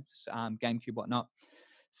 yeah, GameCube, whatnot.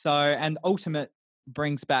 So, and Ultimate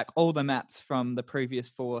brings back all the maps from the previous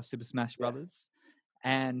 4 Super Smash Brothers.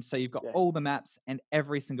 And so you've got all the maps and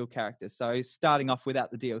every single character. So starting off without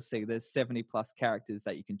the DLC, there's 70 plus characters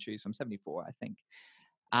that you can choose from, 74, I think,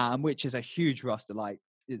 which is a huge roster. Like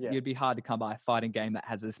you'd be hard to come by a fighting game that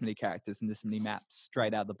has this many characters and this many maps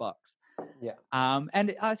straight out of the box. Yeah.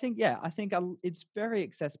 And I think it's very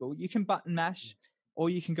accessible. You can button mash or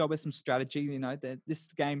you can go with some strategy. You know,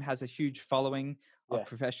 this game has a huge following of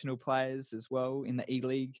professional players as well in the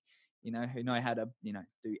E-League, you know, who know how to,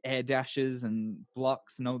 do air dashes and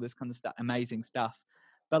blocks and all this kind of stuff, amazing stuff.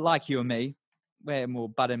 But like you and me, we're more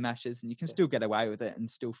button mashers and you can still get away with it and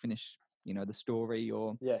still finish, the story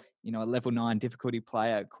or, a level 9 difficulty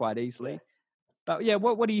player quite easily. But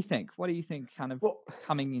what do you think? What do you think kind of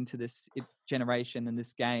coming into this generation and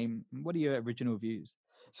this game? What are your original views?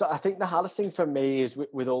 So I think the hardest thing for me is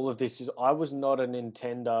with all of this is I was not a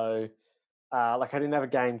Nintendo, like I didn't have a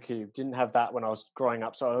GameCube, didn't have that when I was growing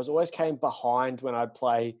up. So I always came behind when I'd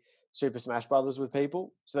play Super Smash Brothers with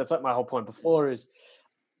people. So that's like my whole point before is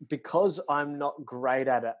because I'm not great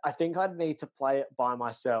at it, I think I'd need to play it by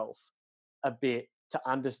myself a bit to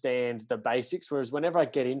understand the basics. Whereas whenever I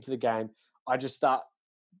get into the game, I just start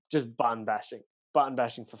button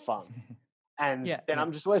bashing for fun. And then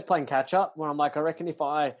I'm just always playing catch up when I'm like, I reckon if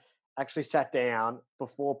I actually sat down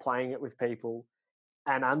before playing it with people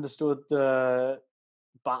and understood the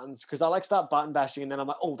buttons, because I like start button bashing and then I'm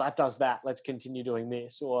like, oh, that does that. Let's continue doing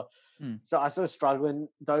this. Or so I sort of struggle in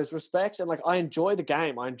those respects. And like, I enjoy the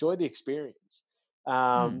game. I enjoy the experience.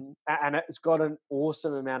 And it's got an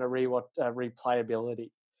awesome amount of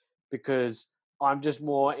replayability because I'm just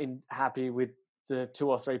more happy with the 2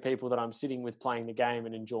 or 3 people that I'm sitting with playing the game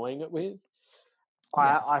and enjoying it with.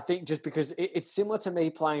 I think just because it's similar to me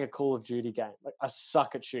playing a Call of Duty game. Like I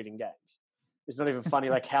suck at shooting games. It's not even funny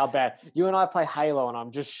like how bad. You and I play Halo and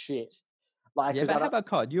I'm just shit. Like, but how about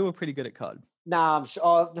COD? You were pretty good at COD. Nah, I'm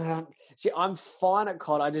sure. See, I'm fine at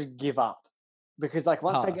COD. I just give up because like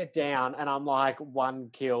once I get down and I'm like 1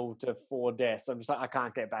 kill to 4 deaths, I'm just like I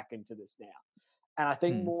can't get back into this now. And I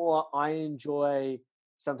think more I enjoy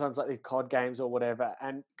sometimes like the COD games or whatever,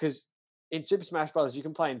 and because in Super Smash Brothers you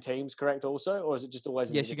can play in teams, correct? Also, or is it just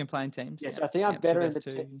always? Yes, you can play in teams. Yes, I think I'm better in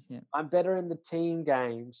the. I'm better in the team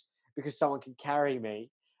games because someone can carry me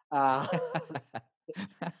than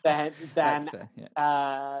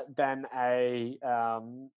a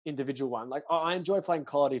individual one. Like I enjoy playing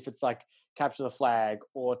COD if it's like capture the flag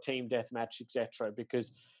or team deathmatch, etc.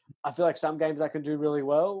 Because I feel like some games I can do really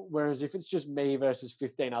well, whereas if it's just me versus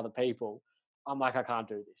 15 other people, I'm like I can't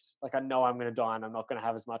do this. Like I know I'm going to die and I'm not going to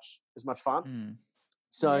have as much fun.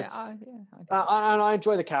 So, yeah, I and I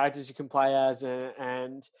enjoy the characters you can play as,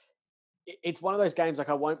 and it's one of those games. Like,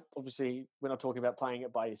 I won't, obviously, we're not talking about playing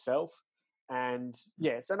it by yourself. And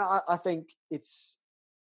yes, and I think it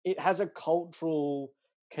has a cultural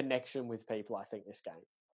connection with people. I think this game,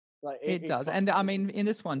 like It does. And I mean, in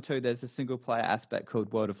this one too, there's a single player aspect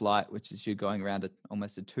called World of Light, which is you going around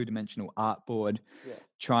almost a two-dimensional art board, yeah,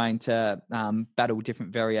 trying to battle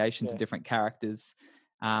different variations yeah, of different characters,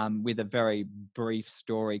 with a very brief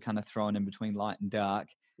story kind of thrown in between light and dark.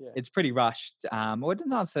 yeah, It's pretty rushed, or not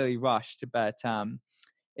necessarily rushed, but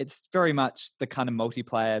it's very much the kind of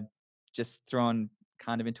multiplayer just thrown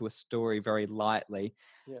kind of into a story very lightly.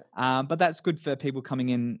 yeah, But that's good for people coming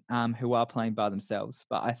in who are playing by themselves.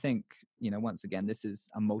 But I think, once again, this is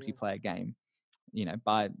a yeah. multiplayer game,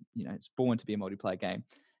 it's born to be a multiplayer game.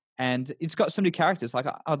 And it's got so many characters. Like,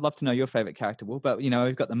 I'd love to know your favorite character, Will. But,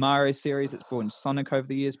 we've got the Mario series. It's brought in Sonic over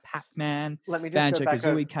the years, Pac-Man, Let me just go back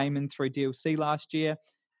Banjo-Kazooie came in through DLC last year.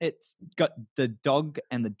 It's got the dog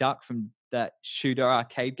and the duck from that shooter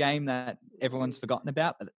arcade game that everyone's forgotten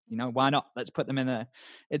about. But, why not? Let's put them in there.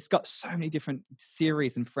 It's got so many different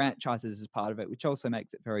series and franchises as part of it, which also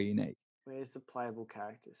makes it very unique. Where's the playable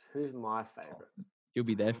characters? Who's my favorite? You'll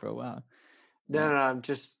be there for a while. No, I'm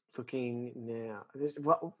just looking now.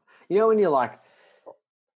 When you're like,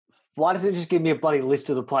 why does it just give me a bloody list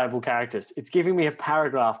of the playable characters? It's giving me a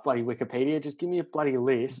paragraph, bloody Wikipedia. Just give me a bloody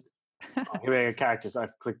list. Here we go, characters.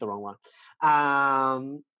 I've clicked the wrong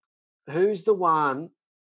one. Who's the one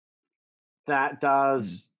that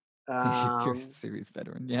does... You're a series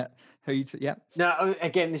veteran. Yeah. Yeah. No,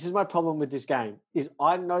 again, this is my problem with this game, is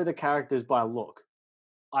I know the characters by look.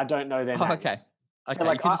 I don't know their names. Okay. So,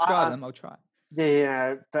 Okay, you can describe them. I'll try.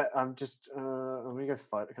 Yeah, but I'm just... I'm going to go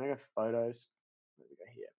photo. Can I go photos? Let me go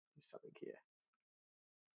here. There's something here.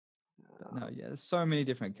 No, yeah, there's so many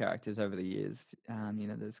different characters over the years.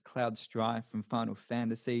 There's Cloud Strife from Final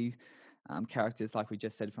Fantasy, characters like we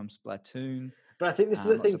just said from Splatoon. But I think this is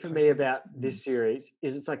the thing for me about this series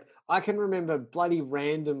is it's like I can remember bloody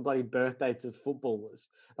random bloody birth dates of footballers.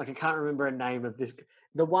 Like I can't remember a name of this.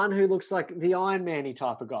 The one who looks like the Iron Man-y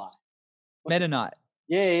type of guy. Meta Knight.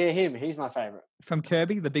 Yeah, him. He's my favorite. From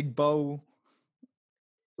Kirby, the big bowl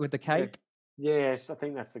with the cape. Yes, I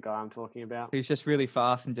think that's the guy I'm talking about. Who's just really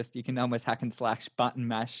fast and just you can almost hack and slash button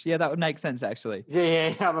mash. Yeah, that would make sense actually.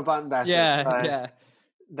 Yeah, I'm a button basher. Yeah, yeah.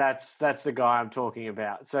 That's the guy I'm talking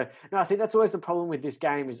about. So no, I think that's always the problem with this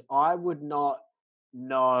game is I would not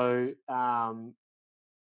know. No,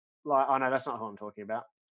 that's not who I'm talking about.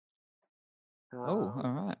 All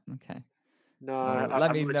right, okay. No,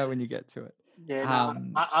 let me know when you get to it. Yeah,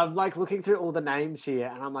 I'm like looking through all the names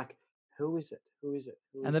here, and I'm like, who is it?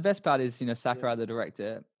 And the best part is, Sakurai, the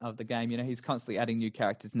director of the game, he's constantly adding new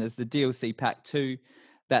characters, and there's the DLC pack 2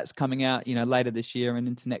 that's coming out, later this year and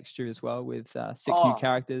into next year as well with 6 new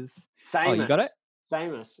characters. Samus. Oh, you got it?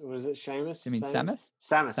 Samus. Was it Seamus? You mean Samus?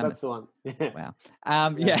 Samus, that's the one. Wow.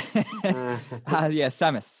 Yeah.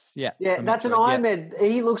 Samus. Yeah. Yeah, that's an Iron Man.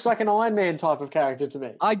 He looks like an Iron Man type of character to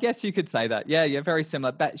me. I guess you could say that. Yeah, very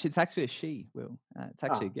similar. But it's actually a she, Will. It's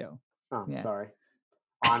actually a girl. Oh, yeah. Sorry.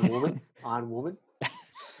 Iron Woman.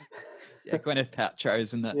 Yeah, Gwyneth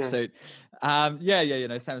Paltrow's in that suit.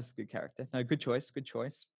 Samus is a good character. No, good choice.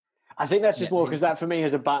 I think that's just more because that for me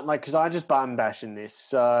is a button, because I just button bash in this.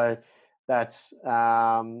 So that's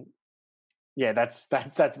that's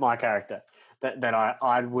my character that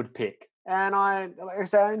I would pick. And like I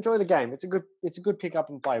say, I enjoy the game. It's a good pick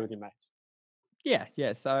up and play with your mates. Yeah.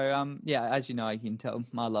 So as you know, you can tell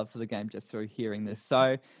my love for the game just through hearing this.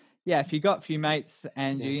 So yeah, if you got a few mates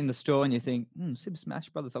and you're in the store and you think Super Smash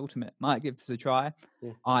Brothers Ultimate might give this a try,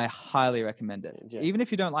 I highly recommend it. Yeah. Even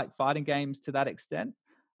if you don't like fighting games to that extent,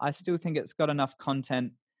 I still think it's got enough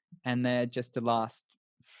content and they're just to last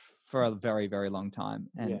for a very, very long time.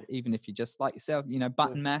 And even if you just like yourself,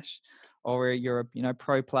 button mash, or you're a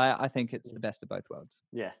pro player, I think it's the best of both worlds.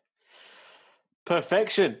 Yeah.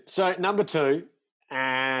 Perfection. So number 2,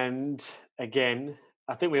 and again,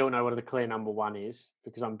 I think we all know what the clear number 1 is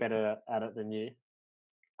because I'm better at it than you.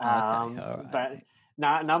 Okay. All right. But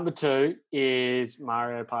number 2 is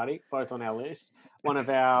Mario Party, both on our list. One of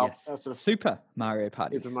our sort of Super Mario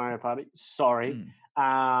Party. Super Mario Party. Sorry,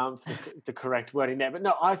 the correct wording there. But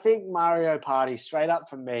no, I think Mario Party, straight up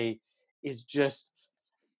for me, is just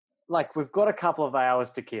like we've got a couple of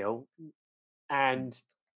hours to kill, and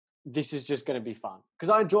this is just going to be fun because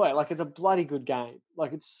I enjoy it. Like it's a bloody good game.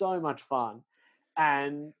 Like it's so much fun.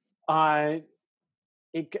 And I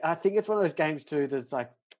think it's one of those games too that's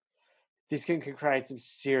like this can create some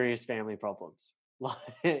serious family problems.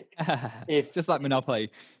 Like if just like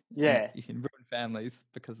Monopoly, you can ruin families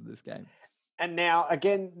because of this game. And now,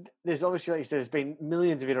 again, there's obviously, like you said, there's been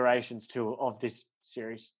millions of iterations too of this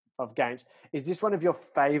series of games. Is this one of your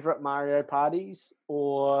favorite Mario parties,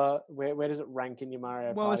 or where does it rank in your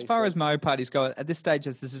Mario Well, as party far as sets? Mario parties go, at this stage,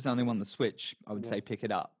 as this is only on the Switch, I would Yeah. say pick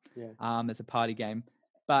it up Yeah. as a party game.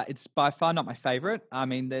 But it's by far not my favorite. I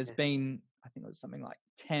mean, there's Yeah. been, I think it was something like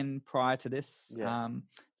 10 prior to this. Yeah.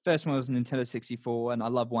 First one was Nintendo 64, and I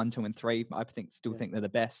love 1, 2, and 3. I still Yeah. think they're the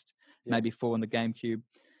best. Yeah. Maybe 4 on the GameCube.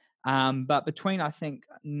 But between, I think,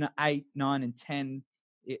 8, 9, and 10,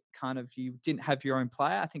 it kind of, you didn't have your own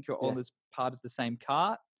player. I think you're all as part of the same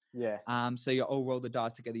cart. Yeah. So you all roll the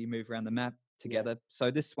dice together, you move around the map together.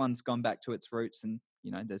 So this one's gone back to its roots, and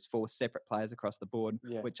there's 4 separate players across the board,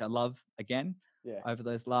 which I love again over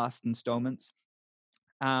those last installments.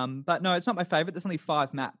 But no, it's not my favorite. There's only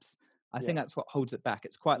 5 maps. I think that's what holds it back.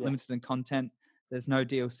 It's quite limited in content. There's no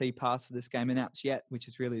DLC pass for this game announced yet, which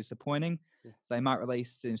is really disappointing. So they might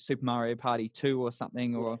release Super Mario Party 2 or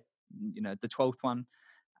something, or the 12th one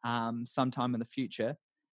sometime in the future.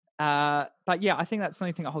 But yeah, I think that's the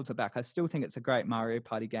only thing that holds it back. I still think it's a great Mario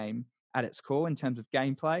Party game at its core in terms of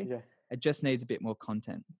gameplay. Yeah. It just needs a bit more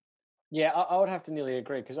content. Yeah, I would have to nearly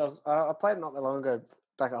agree, because I played it not that long ago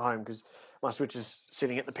back at home, because my Switch is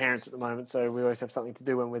sitting at the parents at the moment, so we always have something to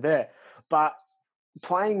do when we're there. But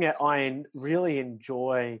playing it, I really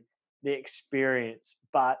enjoy the experience.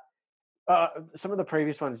 But some of the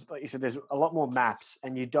previous ones, like you said, there's a lot more maps,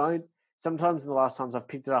 and you don't. Sometimes in the last times I've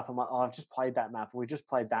picked it up, I'm like, oh, I've just played that map, or we just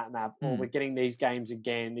played that map, or we're getting these games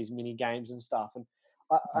again, these mini games and stuff. And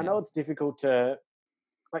I know it's difficult to,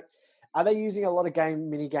 like, are they using a lot of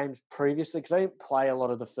mini games previously? Because I didn't play a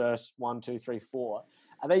lot of the first 1, 2, 3, 4.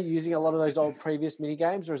 Are they using a lot of those old previous mini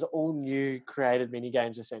games, or is it all new created mini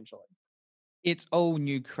games essentially? It's all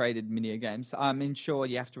new created mini games. I mean, sure,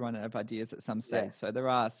 you have to run out of ideas at some stage. So there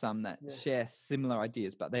are some that share similar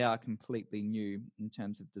ideas, but they are completely new in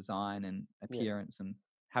terms of design and appearance and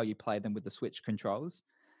how you play them with the Switch controls.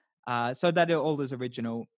 So that all is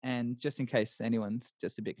original. And just in case anyone's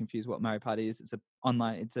just a bit confused what Mario Party is, it's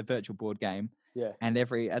a virtual board game. Yeah. And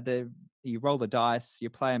you roll the dice,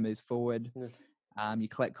 your player moves forward, you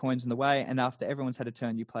collect coins in the way, and after everyone's had a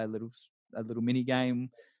turn, you play a little mini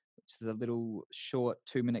game, which is a little short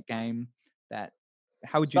 2-minute game. That,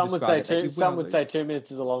 how would you describe it? Some would say 2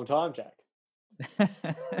 minutes is a long time, Jack.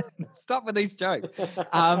 Stop with these jokes.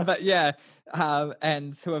 But yeah,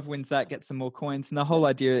 and whoever wins that gets some more coins. And the whole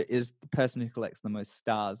idea is the person who collects the most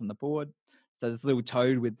stars on the board. So there's a little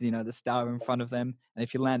toad with the star in front of them, and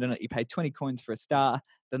if you land on it, you pay 20 coins for a star.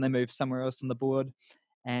 Then they move somewhere else on the board,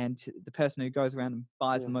 and the person who goes around and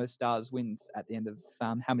buys the most stars wins at the end of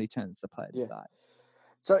how many turns the player decides.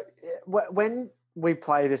 So when we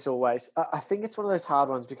play this, always, I think it's one of those hard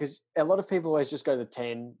ones, because a lot of people always just go the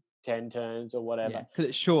 10 turns or whatever. Yeah, because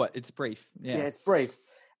it's short, it's brief. Yeah, it's brief.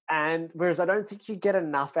 And whereas I don't think you get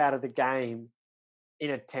enough out of the game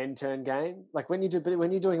in a 10-turn game. Like when you're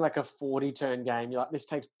doing like a 40-turn game, you're like, this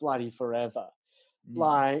takes bloody forever. Yeah.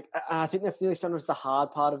 Like, I think that's really sometimes the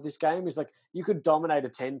hard part of this game is, like, you could dominate a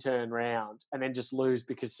 10-turn round and then just lose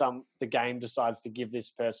because the game decides to give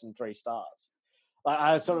this person 3 stars.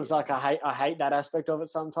 Like, I hate that aspect of it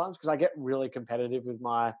sometimes, because I get really competitive with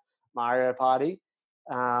my Mario Party.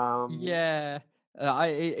 It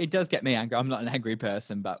does get me angry. I'm not an angry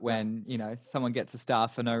person, but when someone gets a star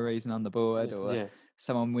for no reason on the board, or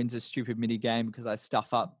someone wins a stupid mini game because I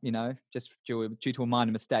stuff up, just due to a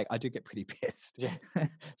minor mistake, I do get pretty pissed. Yeah.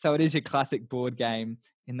 So it is your classic board game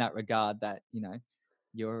in that regard that you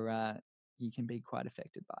can be quite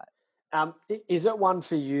affected by it. Is it one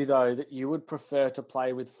for you though that you would prefer to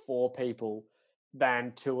play with 4 people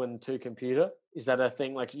than 2 and 2 computer? Is that a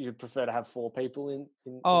thing? Like, you'd prefer to have 4 people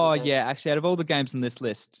in Oh, yeah. Actually, out of all the games on this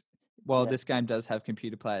list, while this game does have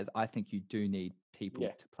computer players, I think you do need people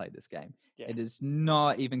to play this game. Yeah. It does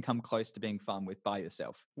not even come close to being fun by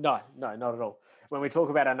yourself. No, not at all. When we talk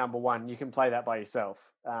about our number 1, you can play that by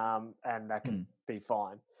yourself, and that can be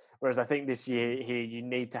fine. Whereas I think this year here, you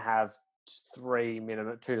need to have 3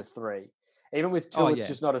 minimum, 2 to 3. Even with 2, it's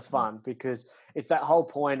just not as fun, because it's that whole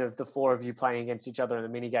point of the 4 of you playing against each other in the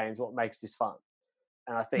mini games what makes this fun.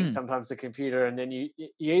 And I think sometimes the computer, and then you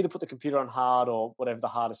either put the computer on hard or whatever the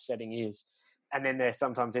hardest setting is, and then they're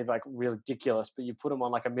sometimes either like ridiculous, but you put them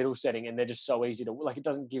on like a middle setting and they're just so easy to, like, it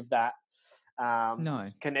doesn't give that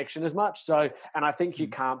connection as much. So, and I think you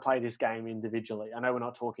can't play this game individually. I know we're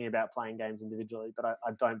not talking about playing games individually, but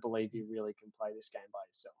I don't believe you really can play this game by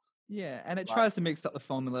yourself. Yeah, and it tries to mix up the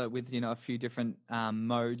formula with, a few different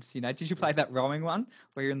modes. Did you play that rowing one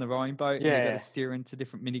where you're in the rowing boat and you've got to steer into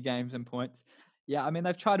different mini games and points? Yeah, I mean,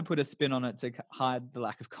 they've tried to put a spin on it to hide the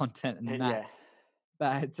lack of content in that.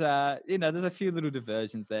 But there's a few little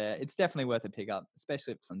diversions there. It's definitely worth a pick up,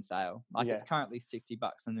 especially if it's on sale. Like Yeah. it's currently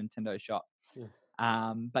 $60 on Nintendo Shop.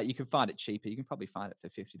 Yeah. But you can find it cheaper. You can probably find it for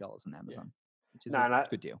 $50 on Amazon, which is No, a no.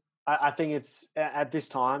 good deal. I think it's at this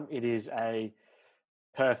time it is a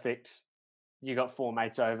perfect. You got 4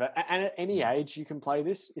 mates over, and at any age you can play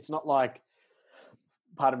this. It's not like,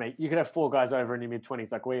 pardon me, you could have 4 guys over in your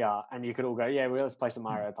mid-20s like we are, and you could all go, yeah, well, let's play some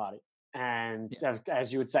Mario Party, and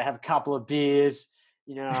as you would say, have a couple of beers,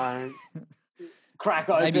 crack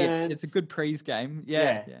open. Maybe it's a good pre's game.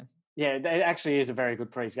 Yeah. It actually is a very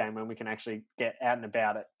good pre's game when we can actually get out and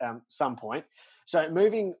about at some point. So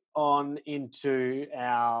moving on into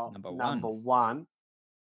our number one.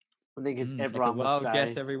 I think it's everyone will say.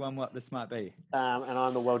 Guess everyone what this might be. And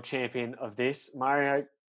I'm the world champion of this Mario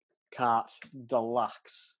Kart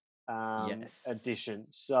Deluxe edition.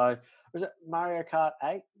 So was it Mario Kart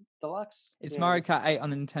 8 Deluxe? It's Mario Kart 8 on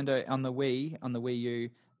the Nintendo, on the Wii U,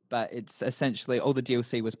 but it's essentially all the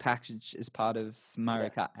DLC was packaged as part of Mario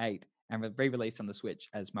Kart 8 and re-released on the Switch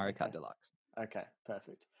as Mario Kart Deluxe. Okay,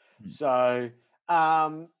 perfect. So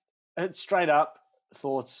straight up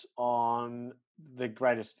thoughts on the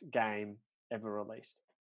greatest game ever released.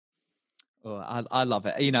 Oh, I love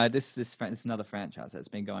it. This is another franchise that's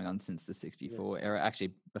been going on since the 64 era,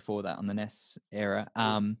 actually before that on the NES era.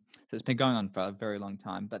 So it's been going on for a very long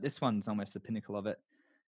time, but this one's almost the pinnacle of it.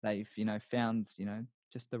 They've, found,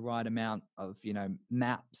 just the right amount of,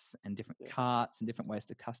 maps and different carts and different ways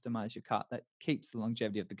to customize your cart that keeps the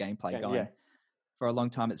longevity of the gameplay going for a long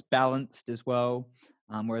time. It's balanced as well.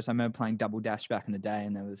 Whereas I remember playing Double Dash back in the day,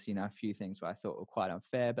 and there was, a few things where I thought were quite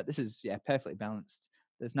unfair, but this is, perfectly balanced.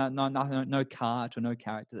 There's no cart or no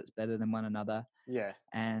character that's better than one another. Yeah.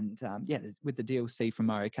 And with the DLC from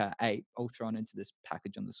Mario Kart 8 all thrown into this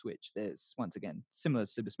package on the Switch, there's once again similar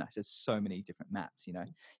to Super Smash. There's so many different maps. You've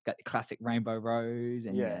got the classic Rainbow Road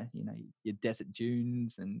and your desert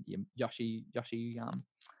dunes and your Yoshi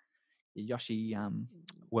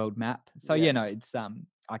world map. So it's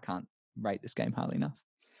I can't rate this game highly enough.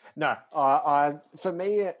 No, I for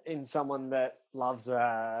me, in someone that loves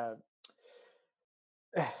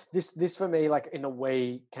this for me, like in a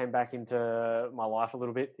way, came back into my life a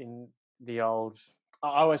little bit in the old.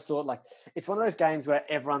 I always thought like it's one of those games where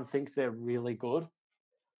everyone thinks they're really good.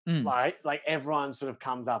 Like everyone sort of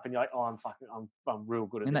comes up and you're like, oh, I'm real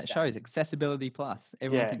good at this. And that shows accessibility plus.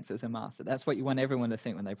 Everyone thinks it's a master. That's what you want everyone to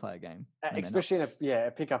think when they play a game. Especially in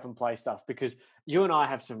a pick up and play stuff, because you and I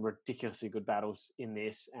have some ridiculously good battles in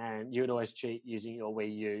this, and you would always cheat using your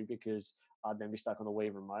Wii U because I'd then be stuck on the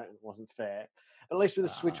Wii remote and it wasn't fair. But at least with the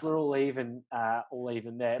Switch, we're all even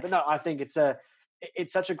there. But no, I think it's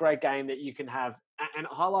such a great game that you can have. And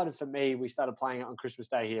highlighted for me, we started playing it on Christmas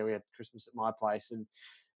Day here. We had Christmas at my place, and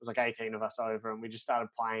it was like 18 of us over, and we just started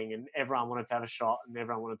playing, and everyone wanted to have a shot and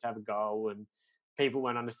everyone wanted to have a go, and people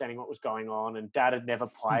weren't understanding what was going on, and Dad had never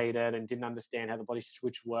played it and didn't understand how the bloody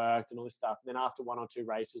Switch worked and all this stuff. And then after 1 or 2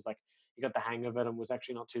 races, like he got the hang of it and was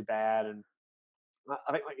actually not too bad. And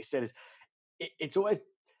I think, like you said, it's always,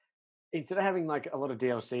 instead of having like a lot of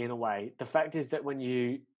DLC in a way, the fact is that when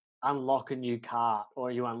you unlock a new cart or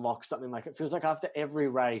you unlock something, like it feels like after every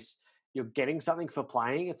race you're getting something for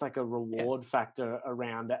playing. It's like a reward factor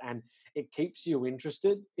around it, and it keeps you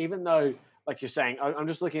interested, even though, like you're saying, I'm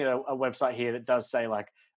just looking at a website here that does say like,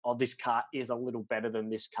 oh, this cart is a little better than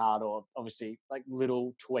this cart, or obviously like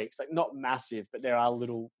little tweaks, like not massive, but there are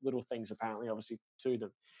little things apparently obviously to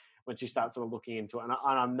them once you start sort of looking into it. And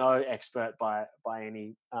I'm no expert by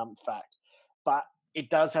any fact, but it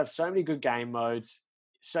does have so many good game modes,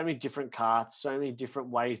 so many different carts, so many different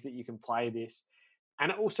ways that you can play this.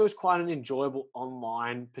 And it also is quite an enjoyable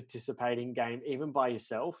online participating game, even by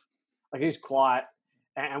yourself. Like it is quite,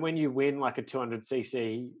 and when you win like a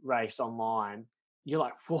 200cc race online, you're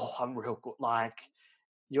like, whoa, I'm real good. Like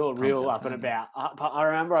you're real up and about. I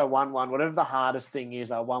remember I won one, whatever the hardest thing is,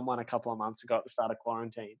 I won one a couple of months ago at the start of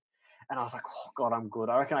quarantine. And I was like, oh God, I'm good.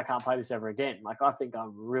 I reckon I can't play this ever again. Like I think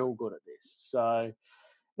I'm real good at this. So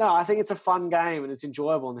no, I think it's a fun game and it's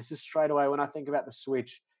enjoyable. And this is straight away when I think about the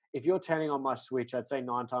Switch. If you're turning on my Switch, I'd say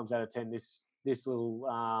 9 times out of 10, this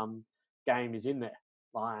little game is in there.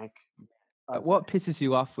 Like, what pisses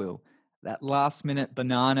you off, Will? That last minute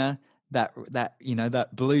banana, that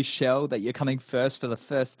blue shell that you're coming first for the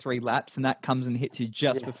first 3 laps, and that comes and hits you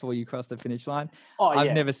just before you cross the finish line.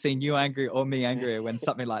 I've never seen you angry or me angrier when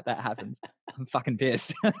something like that happens. I'm fucking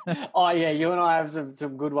pissed. Oh yeah, you and I have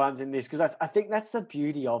some good ones in this, because I think that's the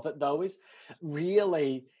beauty of it though, is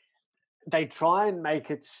really they try and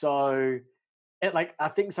make it so. I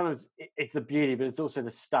think sometimes it's the beauty, but it's also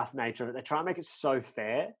the stuff nature of it. They try and make it so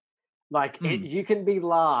fair. Like you can be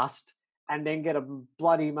last and then get a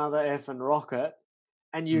bloody mother effing rocket,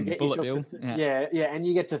 and you get Bullet yourself to bill. Yeah. and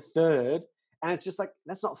you get to third, and it's just like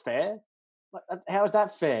that's not fair. Like, how is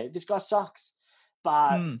that fair? This guy sucks.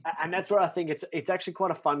 But Mm. and that's where I think it's actually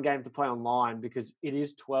quite a fun game to play online because it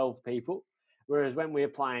is 12 people. Whereas when we're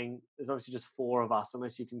playing, there's obviously just 4 of us,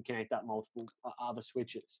 unless you can connect up multiple other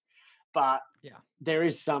switches. But Yeah. there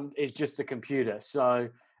is it's just the computer. So,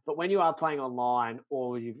 but when you are playing online,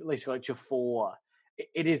 or you've at least got your 4,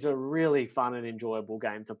 it is a really fun and enjoyable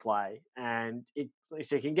game to play. And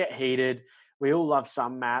so it can get heated. We all love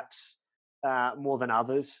some maps more than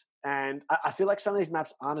others. And I feel like some of these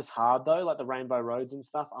maps aren't as hard though, like the Rainbow Roads and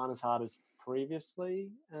stuff aren't as hard as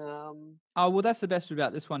previously. Oh well, that's the best bit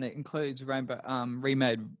about this one. It includes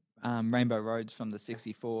remade Rainbow Roads from the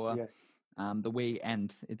 64, Yeah, the Wii,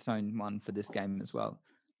 and its own one for this game as well.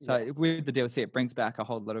 yeah. So with the DLC, it brings back a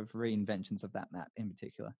whole lot of reinventions of that map in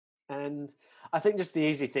particular. And I think just the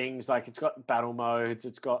easy things, like it's got battle modes,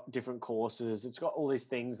 it's got different courses, it's got all these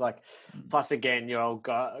things. Like, Mm. plus again, your old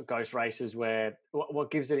ghost races, where what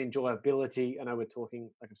gives it enjoyability. I know we're talking,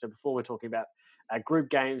 like I've said before, we're talking about group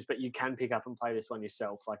games, but you can pick up and play this one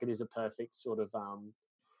yourself. Like, it is a perfect sort of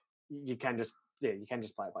you can just you can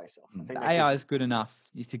just play it by yourself. I think The that gives AI you is good enough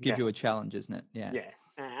to give yeah you a challenge, isn't it? Yeah. yeah,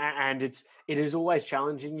 and it is always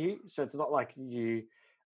challenging you. So it's not like you,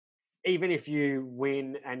 even if you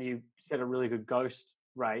win and you set a really good ghost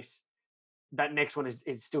race, that next one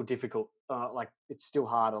is still difficult. Like it's still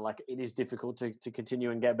harder. Like it is difficult to continue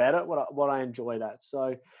and get better. What I enjoy that.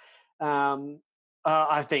 So um,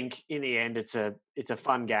 I think in the end it's a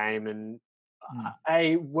fun game and Mm.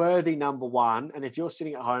 a worthy number one. And if you're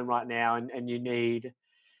sitting at home right now and you need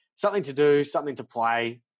something to do, something to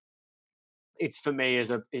play, it's for me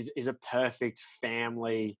is a perfect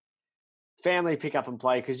family pick up and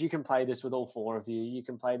play, because you can play this with all 4 of you. You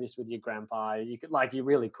can play this with your grandpa. You could, like, you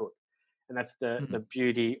really could, and that's the Mm.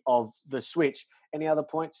 beauty of the Switch. Any other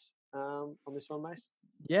points on this one, Mace?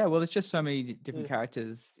 Yeah, well, there's just so many different Yeah,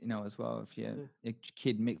 characters, as well. If you're yeah, a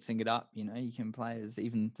kid mixing it up, you can play as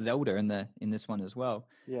even Zelda in this one as well,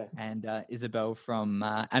 yeah, and Isabelle from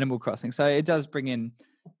Animal Crossing. So it does bring in,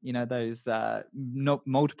 those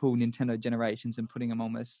multiple Nintendo generations and putting them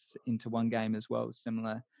almost into one game as well,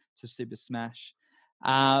 similar to Super Smash.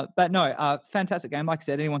 But no, fantastic game. Like I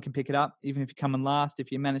said, anyone can pick it up, even if you come in last.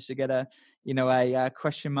 If you manage to get a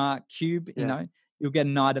question mark cube, yeah. you'll get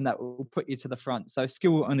an item that will put you to the front. So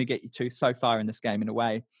skill will only get you to so far in this game in a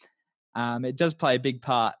way. It does play a big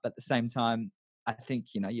part, but at the same time, I think,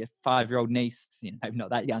 your 5-year-old niece, maybe not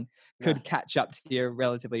that young, No, could catch up to you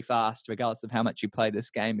relatively fast, regardless of how much you play this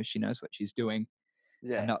game, if she knows what she's doing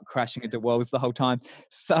and yeah, not crashing into walls the whole time.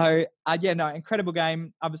 So, incredible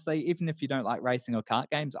game. Obviously, even if you don't like racing or kart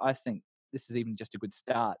games, I think this is even just a good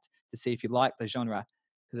start to see if you like the genre,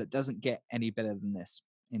 because it doesn't get any better than this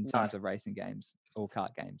in no. terms of racing games or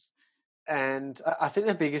kart games. And I think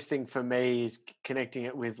the biggest thing for me is connecting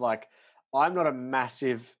it with, like, I'm not a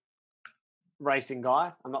massive racing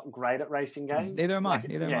guy. I'm not great at racing Neither games. am I. Like,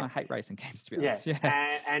 Neither am I. I hate racing games, to be yeah, honest.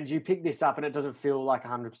 Yeah. and you pick this up and it doesn't feel like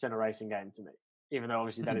 100% a racing game to me, even though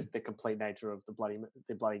obviously that Mm. is the complete nature of the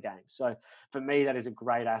bloody game. So for me, that is a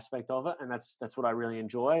great aspect of it, and that's what I really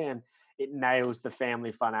enjoy, and it nails the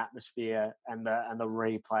family fun atmosphere and the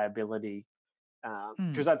replayability.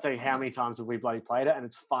 Mm. Because I'd say, how many times have we bloody played it, and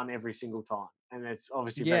it's fun every single time, and it's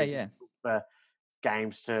obviously Yeah, very yeah. difficult for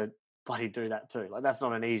games to bloody do that too. Like, that's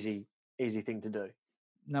not an easy thing to do.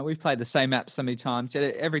 No, we've played the same app so many times.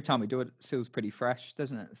 Every time we do it, it feels pretty fresh,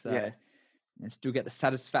 doesn't it? Yeah. So you still get the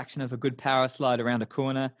satisfaction of a good power slide around a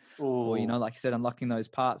corner, or Ooh. like you said, unlocking those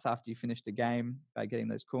parts after you finish the game by getting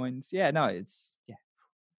those coins. Yeah, no, it's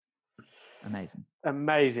amazing.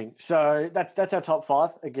 Amazing. So that's our top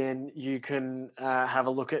 5. Again, you can have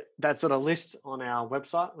a look at that sort of list on our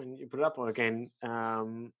website when you put it up, or again,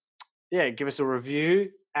 give us a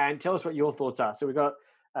review and tell us what your thoughts are. So we've got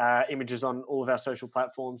images on all of our social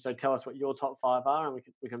platforms. So tell us what your top 5 are, and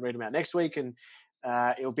we can read them out next week. And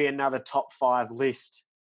it'll be another top 5 list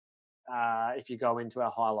if you go into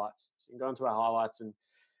our highlights. So you can go into our highlights and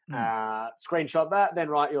screenshot that, then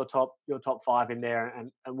write your top 5 in there,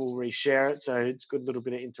 and we'll reshare it. So it's a good little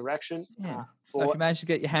bit of interaction. Yeah. So if you manage to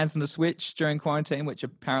get your hands on the Switch during quarantine, which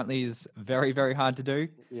apparently is very, very hard to do,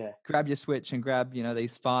 yeah, grab your Switch and grab,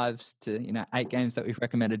 these 5 to 8 games that we've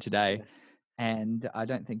recommended today. Yeah. And I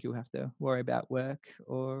don't think you'll have to worry about work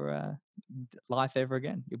or life ever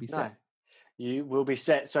again. You'll be set. No, you will be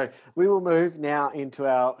set. So we will move now into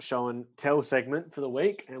our show and tell segment for the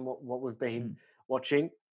week, and what we've been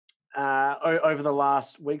watching over the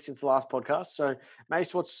last week since the last podcast. So,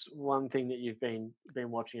 Mace, what's one thing that you've been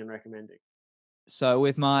watching and recommending? So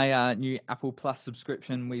with my new Apple Plus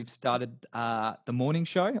subscription, we've started the morning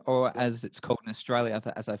show, or Yeah, as it's called in Australia,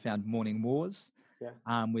 as I found, Morning Wars,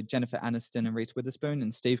 yeah, with Jennifer Aniston and Reese Witherspoon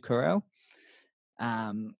and Steve Carell.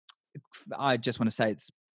 Um, I just want to say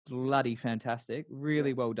it's bloody fantastic, yeah,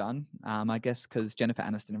 really well done. I guess because Jennifer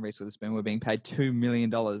Aniston and Reese Witherspoon were being paid $2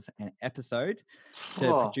 million an episode to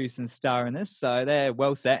oh, produce and star in this, so they're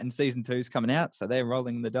well set. And season 2 is coming out, so they're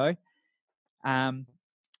rolling the dough. Um,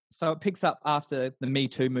 so it picks up after the Me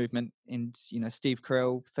Too movement, and Steve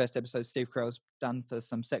Carell. First episode, Steve Carell's done for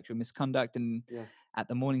some sexual misconduct and yeah, at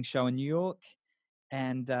the morning show in New York,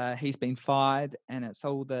 and he's been fired. And it's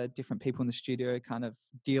all the different people in the studio kind of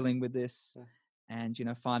dealing with this, yeah,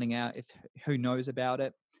 and finding out if who knows about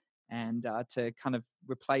it. And to kind of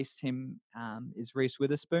replace him is Reese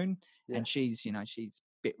Witherspoon, yeah, and she's a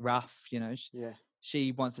bit rough. yeah,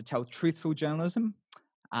 She wants to tell truthful journalism,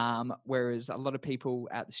 whereas a lot of people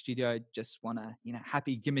at the studio just want a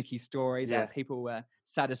happy gimmicky story yeah, that people are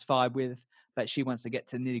satisfied with, but she wants to get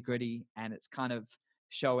to nitty gritty, and it's kind of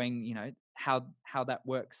showing how that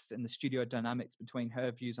works in the studio dynamics between her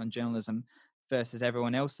views on journalism versus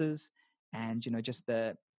everyone else's, and just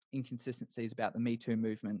the inconsistencies about the Me Too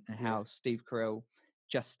movement and yeah, how Steve Carell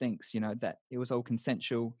just thinks that it was all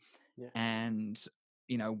consensual. yeah, And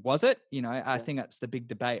was it? I yeah, think that's the big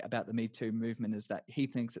debate about the Me Too movement, is that he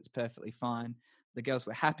thinks it's perfectly fine. The girls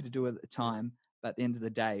were happy to do it at the yeah, time, but at the end of the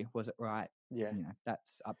day, was it right? yeah,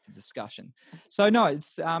 That's up to discussion. So no,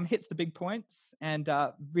 it's hits the big points, and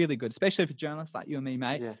really good, especially for journalists like you and me,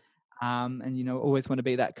 mate. yeah, And always want to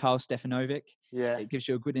be that Carl Stefanovic. yeah. It gives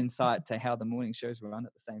you a good insight to how the morning shows run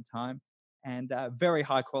at the same time, and very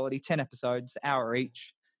high quality, 10 episodes, hour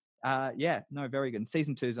each. Yeah, no, very good. And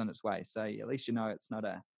season 2's on its way, so at least it's not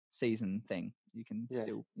a season thing. You can Yeah.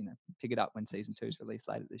 still pick it up when season 2 is released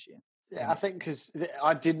later this year. Yeah, I Yeah. think because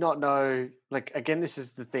I did not know. Like again, this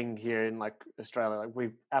is the thing here in like Australia. Like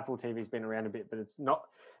we Apple TV's been around a bit, but it's not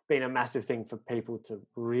been a massive thing for people to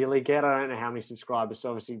really get. I don't know how many subscribers. So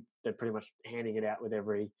obviously they're pretty much handing it out with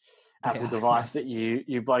every They Apple are, yeah. device that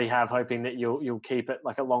you bloody have, hoping that you'll keep it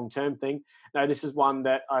like a long term thing. No, this is one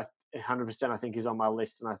that I 100% I think is on my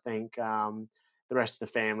list, and I think the rest of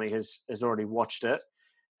the family has already watched it.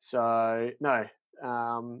 So no.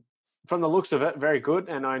 From the looks of it, very good.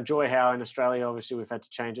 And I enjoy how in Australia, obviously, we've had to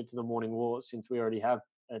change it to the Morning Wars since we already have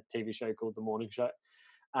a TV show called The Morning Show.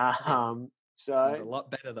 Yeah. This one's So, a lot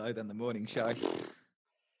better though than the morning show.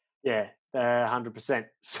 yeah, 100%.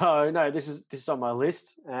 So, no, this is on my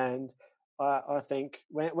list, and I think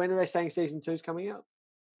when are they saying season 2 is coming out?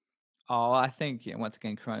 Oh, I think once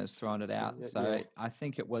again, Corona's thrown it out. Yeah. So I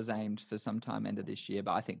think it was aimed for sometime end of this year,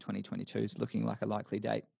 but I think 2022 is looking like a likely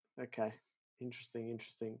date. Okay. Interesting.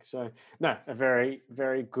 So, no, a very,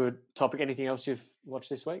 very good topic. Anything else you've watched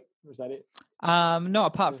this week? Was that it? No,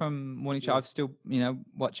 apart Yeah. from morning show, Yeah. I've still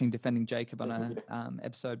watching Defending Jacob on a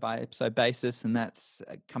episode by episode basis, and that's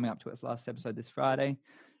coming up to its last episode this Friday.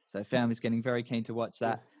 So family's getting very keen to watch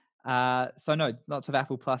Yeah. that. So no, lots of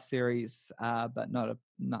Apple Plus series, but not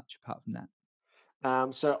much apart from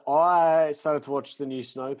that. So I started to watch the new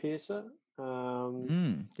Snowpiercer Yes,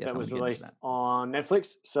 that I want was to get into released that. on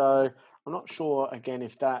Netflix. So I'm not sure again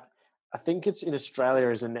if that. I think it's in Australia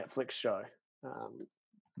as a Netflix show. Um,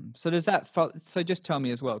 So does that so just tell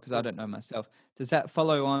me as well, because I yeah. don't know myself. Does that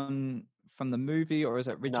follow on from the movie, or is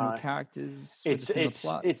it original No, characters with a it's similar it's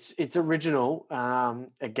plot? it's it's original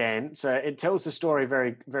again. So it tells the story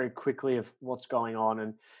very very quickly of what's going on.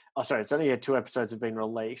 And oh, sorry, it's only 2 episodes have been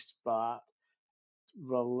released, but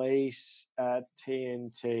release at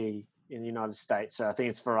TNT in the United States. So I think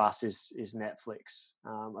it's for us is Netflix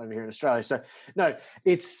over here in Australia. So no,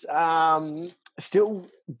 it's still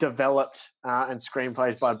developed and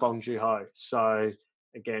screenplays by Bong Joon Ho. So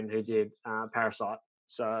again, who did Parasite.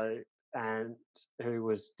 So and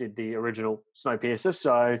who did the original Snowpiercer.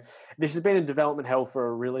 So this has been in development hell for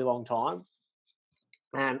a really long time.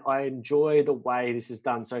 And I enjoy the way this is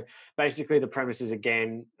done. So basically, the premise is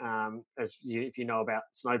again, if you know about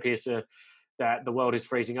Snowpiercer, that the world is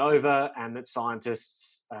freezing over, and that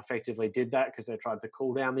scientists effectively did that because they tried to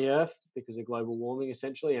cool down the Earth because of global warming,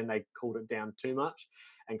 essentially, and they cooled it down too much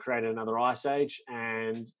and created another ice age.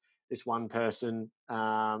 And this one person,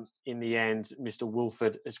 in the end, Mr.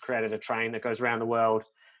 Wilford, has created a train that goes around the world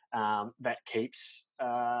that keeps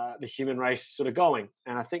the human race sort of going.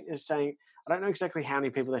 And I think they're saying, I don't know exactly how many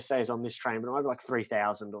people they say is on this train, but it might be like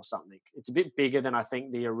 3,000 or something. It's a bit bigger than I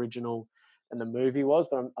think the original and the movie was,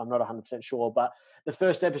 but I'm not 100% sure. But the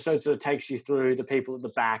first episode sort of takes you through the people at the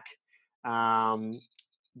back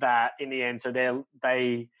that in the end, so the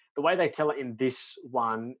way they tell it in this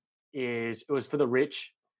one is it was for the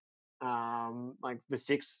rich. like the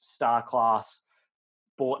 6-star class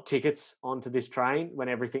bought tickets onto this train when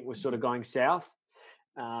everything was sort of going south,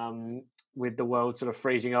 with the world sort of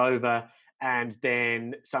freezing over. And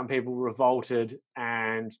then some people revolted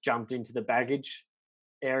and jumped into the baggage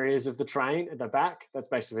areas of the train at the back. That's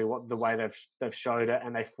basically what the way they've showed it,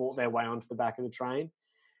 and they fought their way onto the back of the train.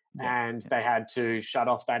 And they had to shut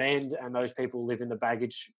off that end, and those people live in the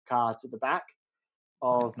baggage carts at the back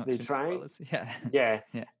of Not the too much train. spoilers. Yeah. Yeah.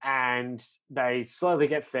 Yeah. And they slowly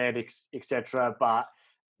get fed, etc. But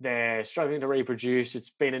they're struggling to reproduce. It's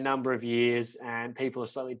been a number of years, and people are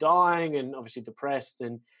slowly dying and obviously depressed.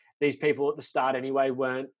 And these people at the start anyway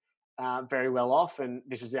weren't very well off, and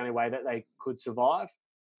this is the only way that they could survive.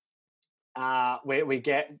 We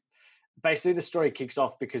get basically the story kicks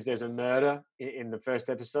off because there's a murder in the first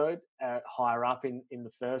episode, higher up in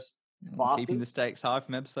the first classes. Keeping the stakes high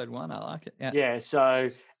from episode 1. I like it. Yeah. Yeah.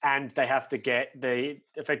 So, and they have to get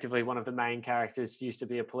effectively one of the main characters used to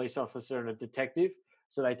be a police officer and a detective.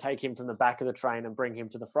 So they take him from the back of the train and bring him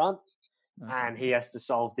to the front, and he has to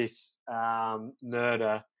solve this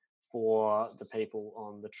murder for the people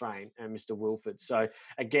on the train and Mr. Wilford. So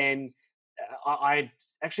again, I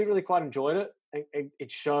actually really quite enjoyed it. It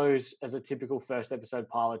shows, as a typical first episode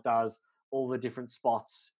pilot does, all the different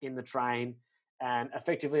spots in the train. And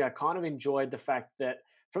effectively, I kind of enjoyed the fact that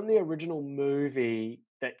from the original movie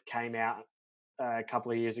that came out a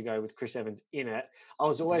couple of years ago with Chris Evans in it, I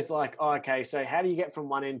was always like, oh, okay, so how do you get from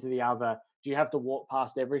one end to the other? Do you have to walk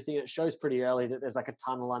past everything? It shows pretty early that there's like a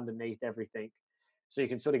tunnel underneath everything. So you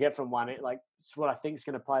can sort of get from one end, like it's what I think is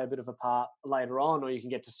going to play a bit of a part later on, or you can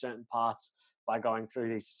get to certain parts by going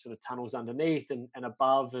through these sort of tunnels underneath and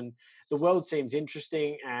above. And the world seems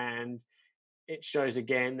interesting, and it shows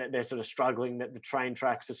again that they're sort of struggling, that the train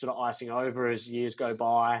tracks are sort of icing over as years go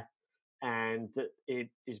by, and that it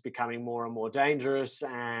is becoming more and more dangerous,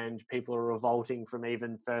 and people are revolting from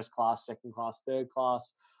even first class, second class, third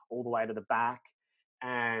class, all the way to the back,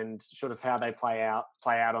 and sort of how they play out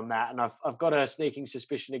on that. And I've got a sneaking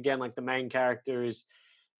suspicion again, like the main character is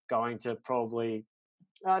going to probably,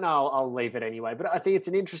 no, I'll leave it anyway. But I think it's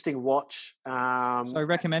an interesting watch. So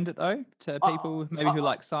recommend it though to people maybe who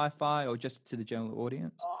like sci-fi, or just to the general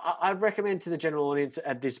audience? I'd recommend to the general audience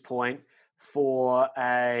at this point for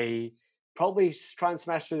probably try and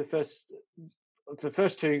smash through the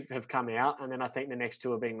first 2 have come out, and then I think the next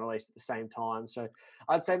 2 are being released at the same time. So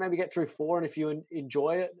I'd say maybe get through 4, and if you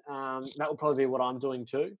enjoy it, that will probably be what I'm doing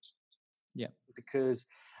too. Yeah. Because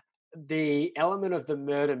the element of the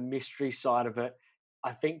murder mystery side of it,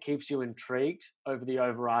 I think, keeps you intrigued over the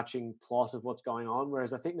overarching plot of what's going on.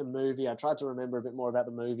 Whereas I think the movie, I tried to remember a bit more about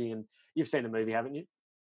the movie, and you've seen the movie, haven't you?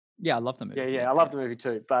 Yeah, I love the movie. Yeah, I love the movie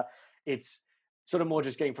too, but it's sort of more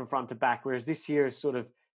just getting from front to back, whereas this here is sort of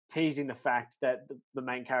teasing the fact that the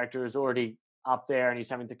main character is already up there and he's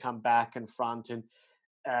having to come back and front, and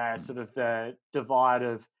sort of the divide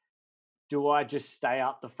of, do I just stay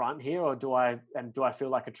up the front here, or do I feel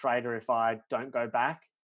like a traitor if I don't go back,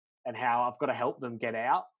 and how I've got to help them get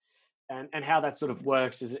out, and how that sort of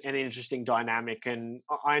works is an interesting dynamic. And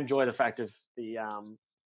I enjoy the fact of the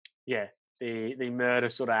murder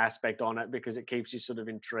sort of aspect on it, because it keeps you sort of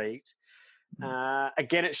intrigued.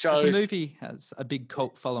 Again, it shows the movie has a big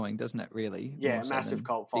cult following, doesn't it? Really, yeah, massive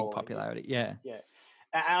cult following, big popularity. Yeah.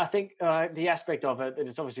 And I think the aspect of it that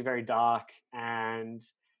it's obviously very dark, and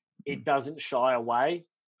it doesn't shy away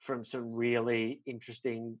from some really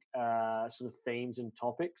interesting sort of themes and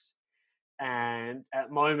topics. And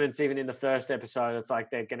at moments, even in the first episode, it's like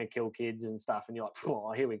they're going to kill kids and stuff, and you're like,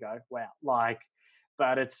 oh, here we go, wow, like.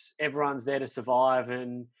 But it's everyone's there to survive,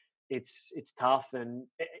 and it's tough, and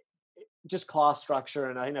just class structure.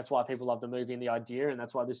 And I think that's why people love the movie and the idea, and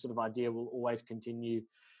that's why this sort of idea will always continue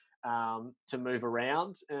to move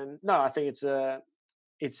around. And no, I think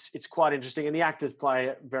it's quite interesting, and the actors play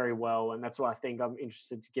it very well, and that's why I think I'm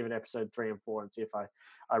interested to give it episode 3 and 4 and see if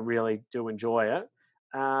I really do enjoy it.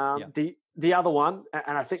 The other one,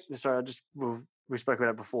 and I think, sorry, we spoke about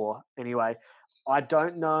it before anyway. I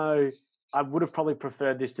don't know. I would have probably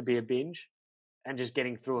preferred this to be a binge and just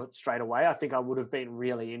getting through it straight away. I think I would have been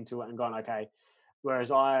really into it and gone, okay.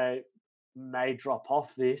 Whereas I may drop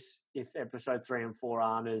off this if episode 3 and 4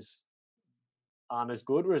 aren't as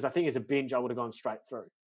good. Whereas I think as a binge, I would have gone straight through.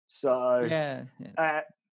 So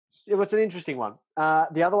it was an interesting one.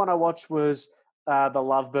 The other one I watched was The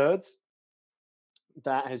Lovebirds.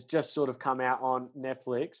 That has just sort of come out on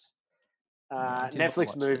Netflix.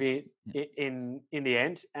 Netflix movie in the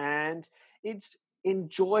end, and it's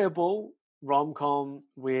enjoyable rom-com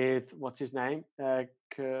with what's his name,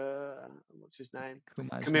 what's his name?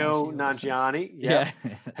 Kumail Kumail Nanjiani. Nanjiani, Yeah.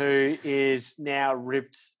 who is now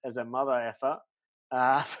ripped as a mother effer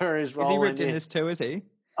for his role. Is he ripped in this too, is he?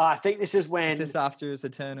 I think this is when... Is this after his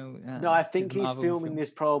Eternal... no, I think he's Marvel filming film?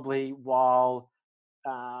 this probably while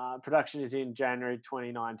production is in January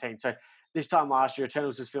 2019. So this time last year,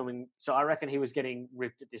 Eternals was filming. So I reckon he was getting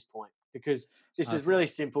ripped at this point because this is really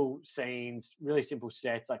simple scenes, really simple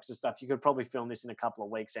sets, like some stuff. You could probably film this in a couple of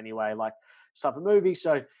weeks anyway, like type of movie.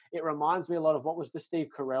 So it reminds me a lot of what was the Steve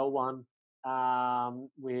Carell one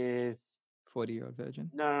with 40-Year-Old Virgin?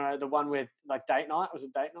 No, the one with like Date Night. Was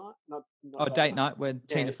it Date Night? Not Date Night with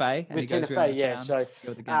Tina Fey. And with he goes Tina around Fey, the yeah. town, So,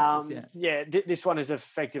 kill the gangsters, this one is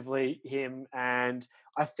effectively him. And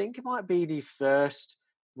I think it might be the first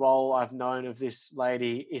role I've known of this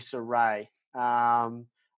lady, Issa Rae.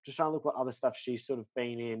 Just trying to look what other stuff she's sort of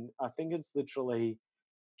been in. I think it's literally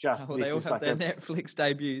just they all have their Netflix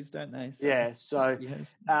debuts, don't they? So, yeah, so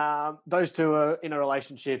those two are in a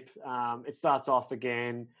relationship. It starts off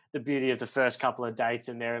again, the beauty of the first couple of dates,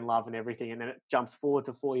 and they're in love and everything, and then it jumps forward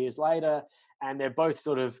to 4 years later, and they're both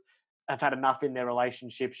sort of have had enough in their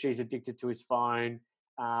relationship. She's addicted to his phone.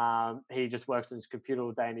 He just works on his computer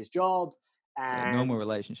all day in his job. And so normal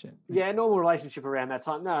relationship. Yeah, normal relationship around that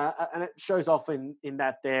time. No, and it shows off in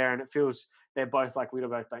that there, and it feels they're both like, we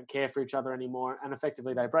both don't care for each other anymore, and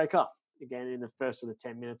effectively they break up. Again, in the first sort of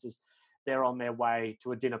 10 minutes is they're on their way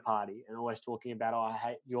to a dinner party and always talking about, I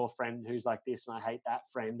hate your friend who's like this, and I hate that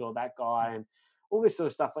friend or that guy, and all this sort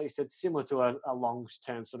of stuff, like you said, similar to a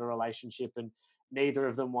long-term sort of relationship, and neither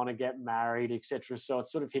of them want to get married, etc. So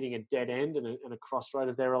it's sort of hitting a dead end and a crossroad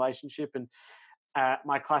of their relationship. And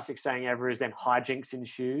my classic saying ever is then hijinks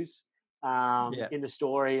ensues in the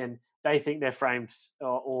story, and they think they're framed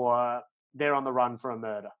or they're on the run for a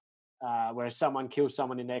murder, where someone kills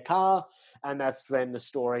someone in their car, and that's when the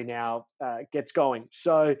story now gets going.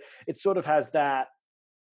 So it sort of has that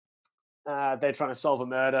they're trying to solve a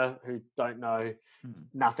murder who don't know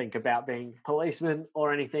nothing about being policemen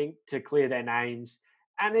or anything to clear their names.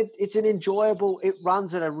 And it's an enjoyable, it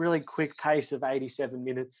runs at a really quick pace of 87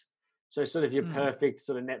 minutes. So sort of your perfect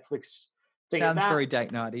sort of Netflix thing. Sounds very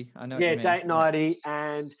date nighty. I know. Yeah, date nighty,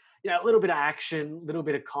 and a little bit of action, a little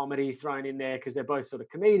bit of comedy thrown in there because they're both sort of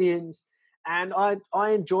comedians. And I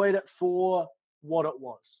enjoyed it for what it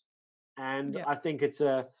was. And I think it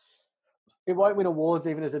won't win awards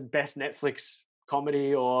even as a best Netflix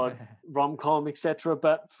comedy or rom-com, etc.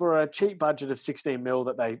 But for a cheap budget of 16 mil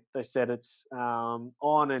that they said it's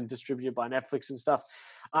on and distributed by Netflix and stuff,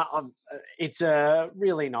 it's a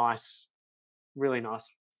really nice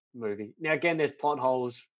movie. Now, again, there's plot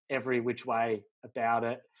holes every which way about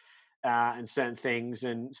it and certain things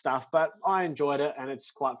and stuff, but I enjoyed it and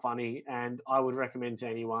it's quite funny, and I would recommend to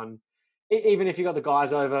anyone, even if you got the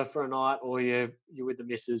guys over for a night or you're with the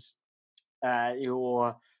missus,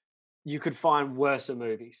 you could find worse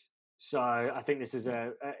movies. So I think this is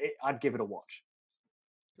I'd give it a watch.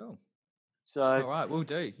 Cool. So all right, we'll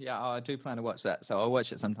do. Yeah, I do plan to watch that. So I'll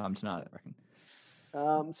watch it sometime tonight, I reckon.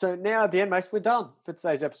 So now at the end, mates, we're done for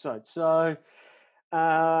today's episode. So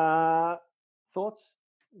thoughts?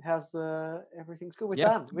 How's everything's good? We're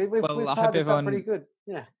done. We've tied this up pretty good.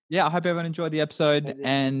 Yeah, I hope everyone enjoyed the episode.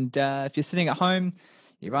 And if you're sitting at home,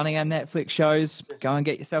 you're running out of Netflix shows, go and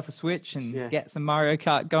get yourself a Switch and get some Mario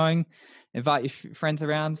Kart going. Invite your friends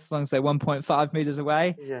around as long as they're 1.5 meters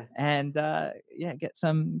away. And get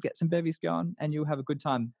some bevies going, and you'll have a good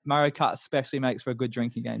time. Mario Kart especially makes for a good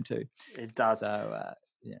drinking game too. It does. So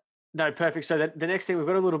no, perfect. So the next thing, we've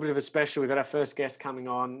got a little bit of a special. We've got our first guest coming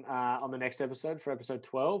on the next episode for episode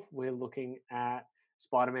 12. We're looking at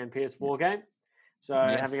Spider-Man PS4 game. So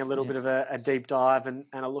having a little bit of a deep dive and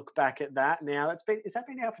a look back at that. Now has that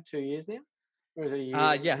been out for 2 years now? Or is it a year?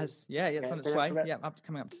 It's on its way.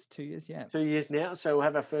 Coming up to 2 years. 2 years now. So we'll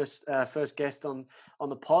have our first guest on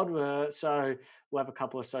the pod. So we'll have a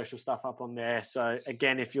couple of social stuff up on there. So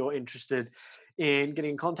again, if you're interested in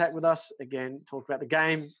getting in contact with us, again, talk about the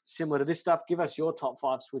game, similar to this stuff, give us your top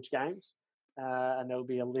 5 Switch games. And there'll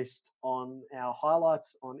be a list on our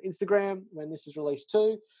highlights on Instagram when this is released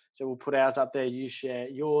too. So we'll put ours up there. You share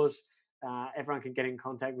yours. Everyone can get in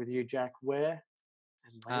contact with you, Jack. Where?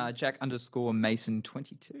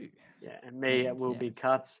 Jack_Mason22. Yeah, and me at Will Be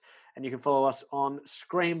Cuts. And you can follow us on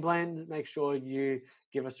Screenblend. Make sure you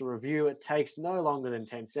give us a review. It takes no longer than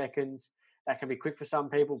 10 seconds. That can be quick for some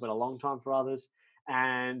people, but a long time for others.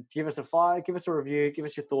 And give us a review, give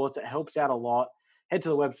us your thoughts. It helps out a lot. Head to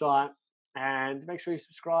the website and make sure you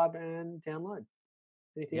subscribe and download.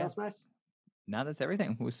 Anything else, Mace? No, that's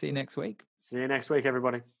everything. We'll see you next week. See you next week,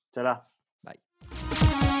 everybody. Ta-da. Bye.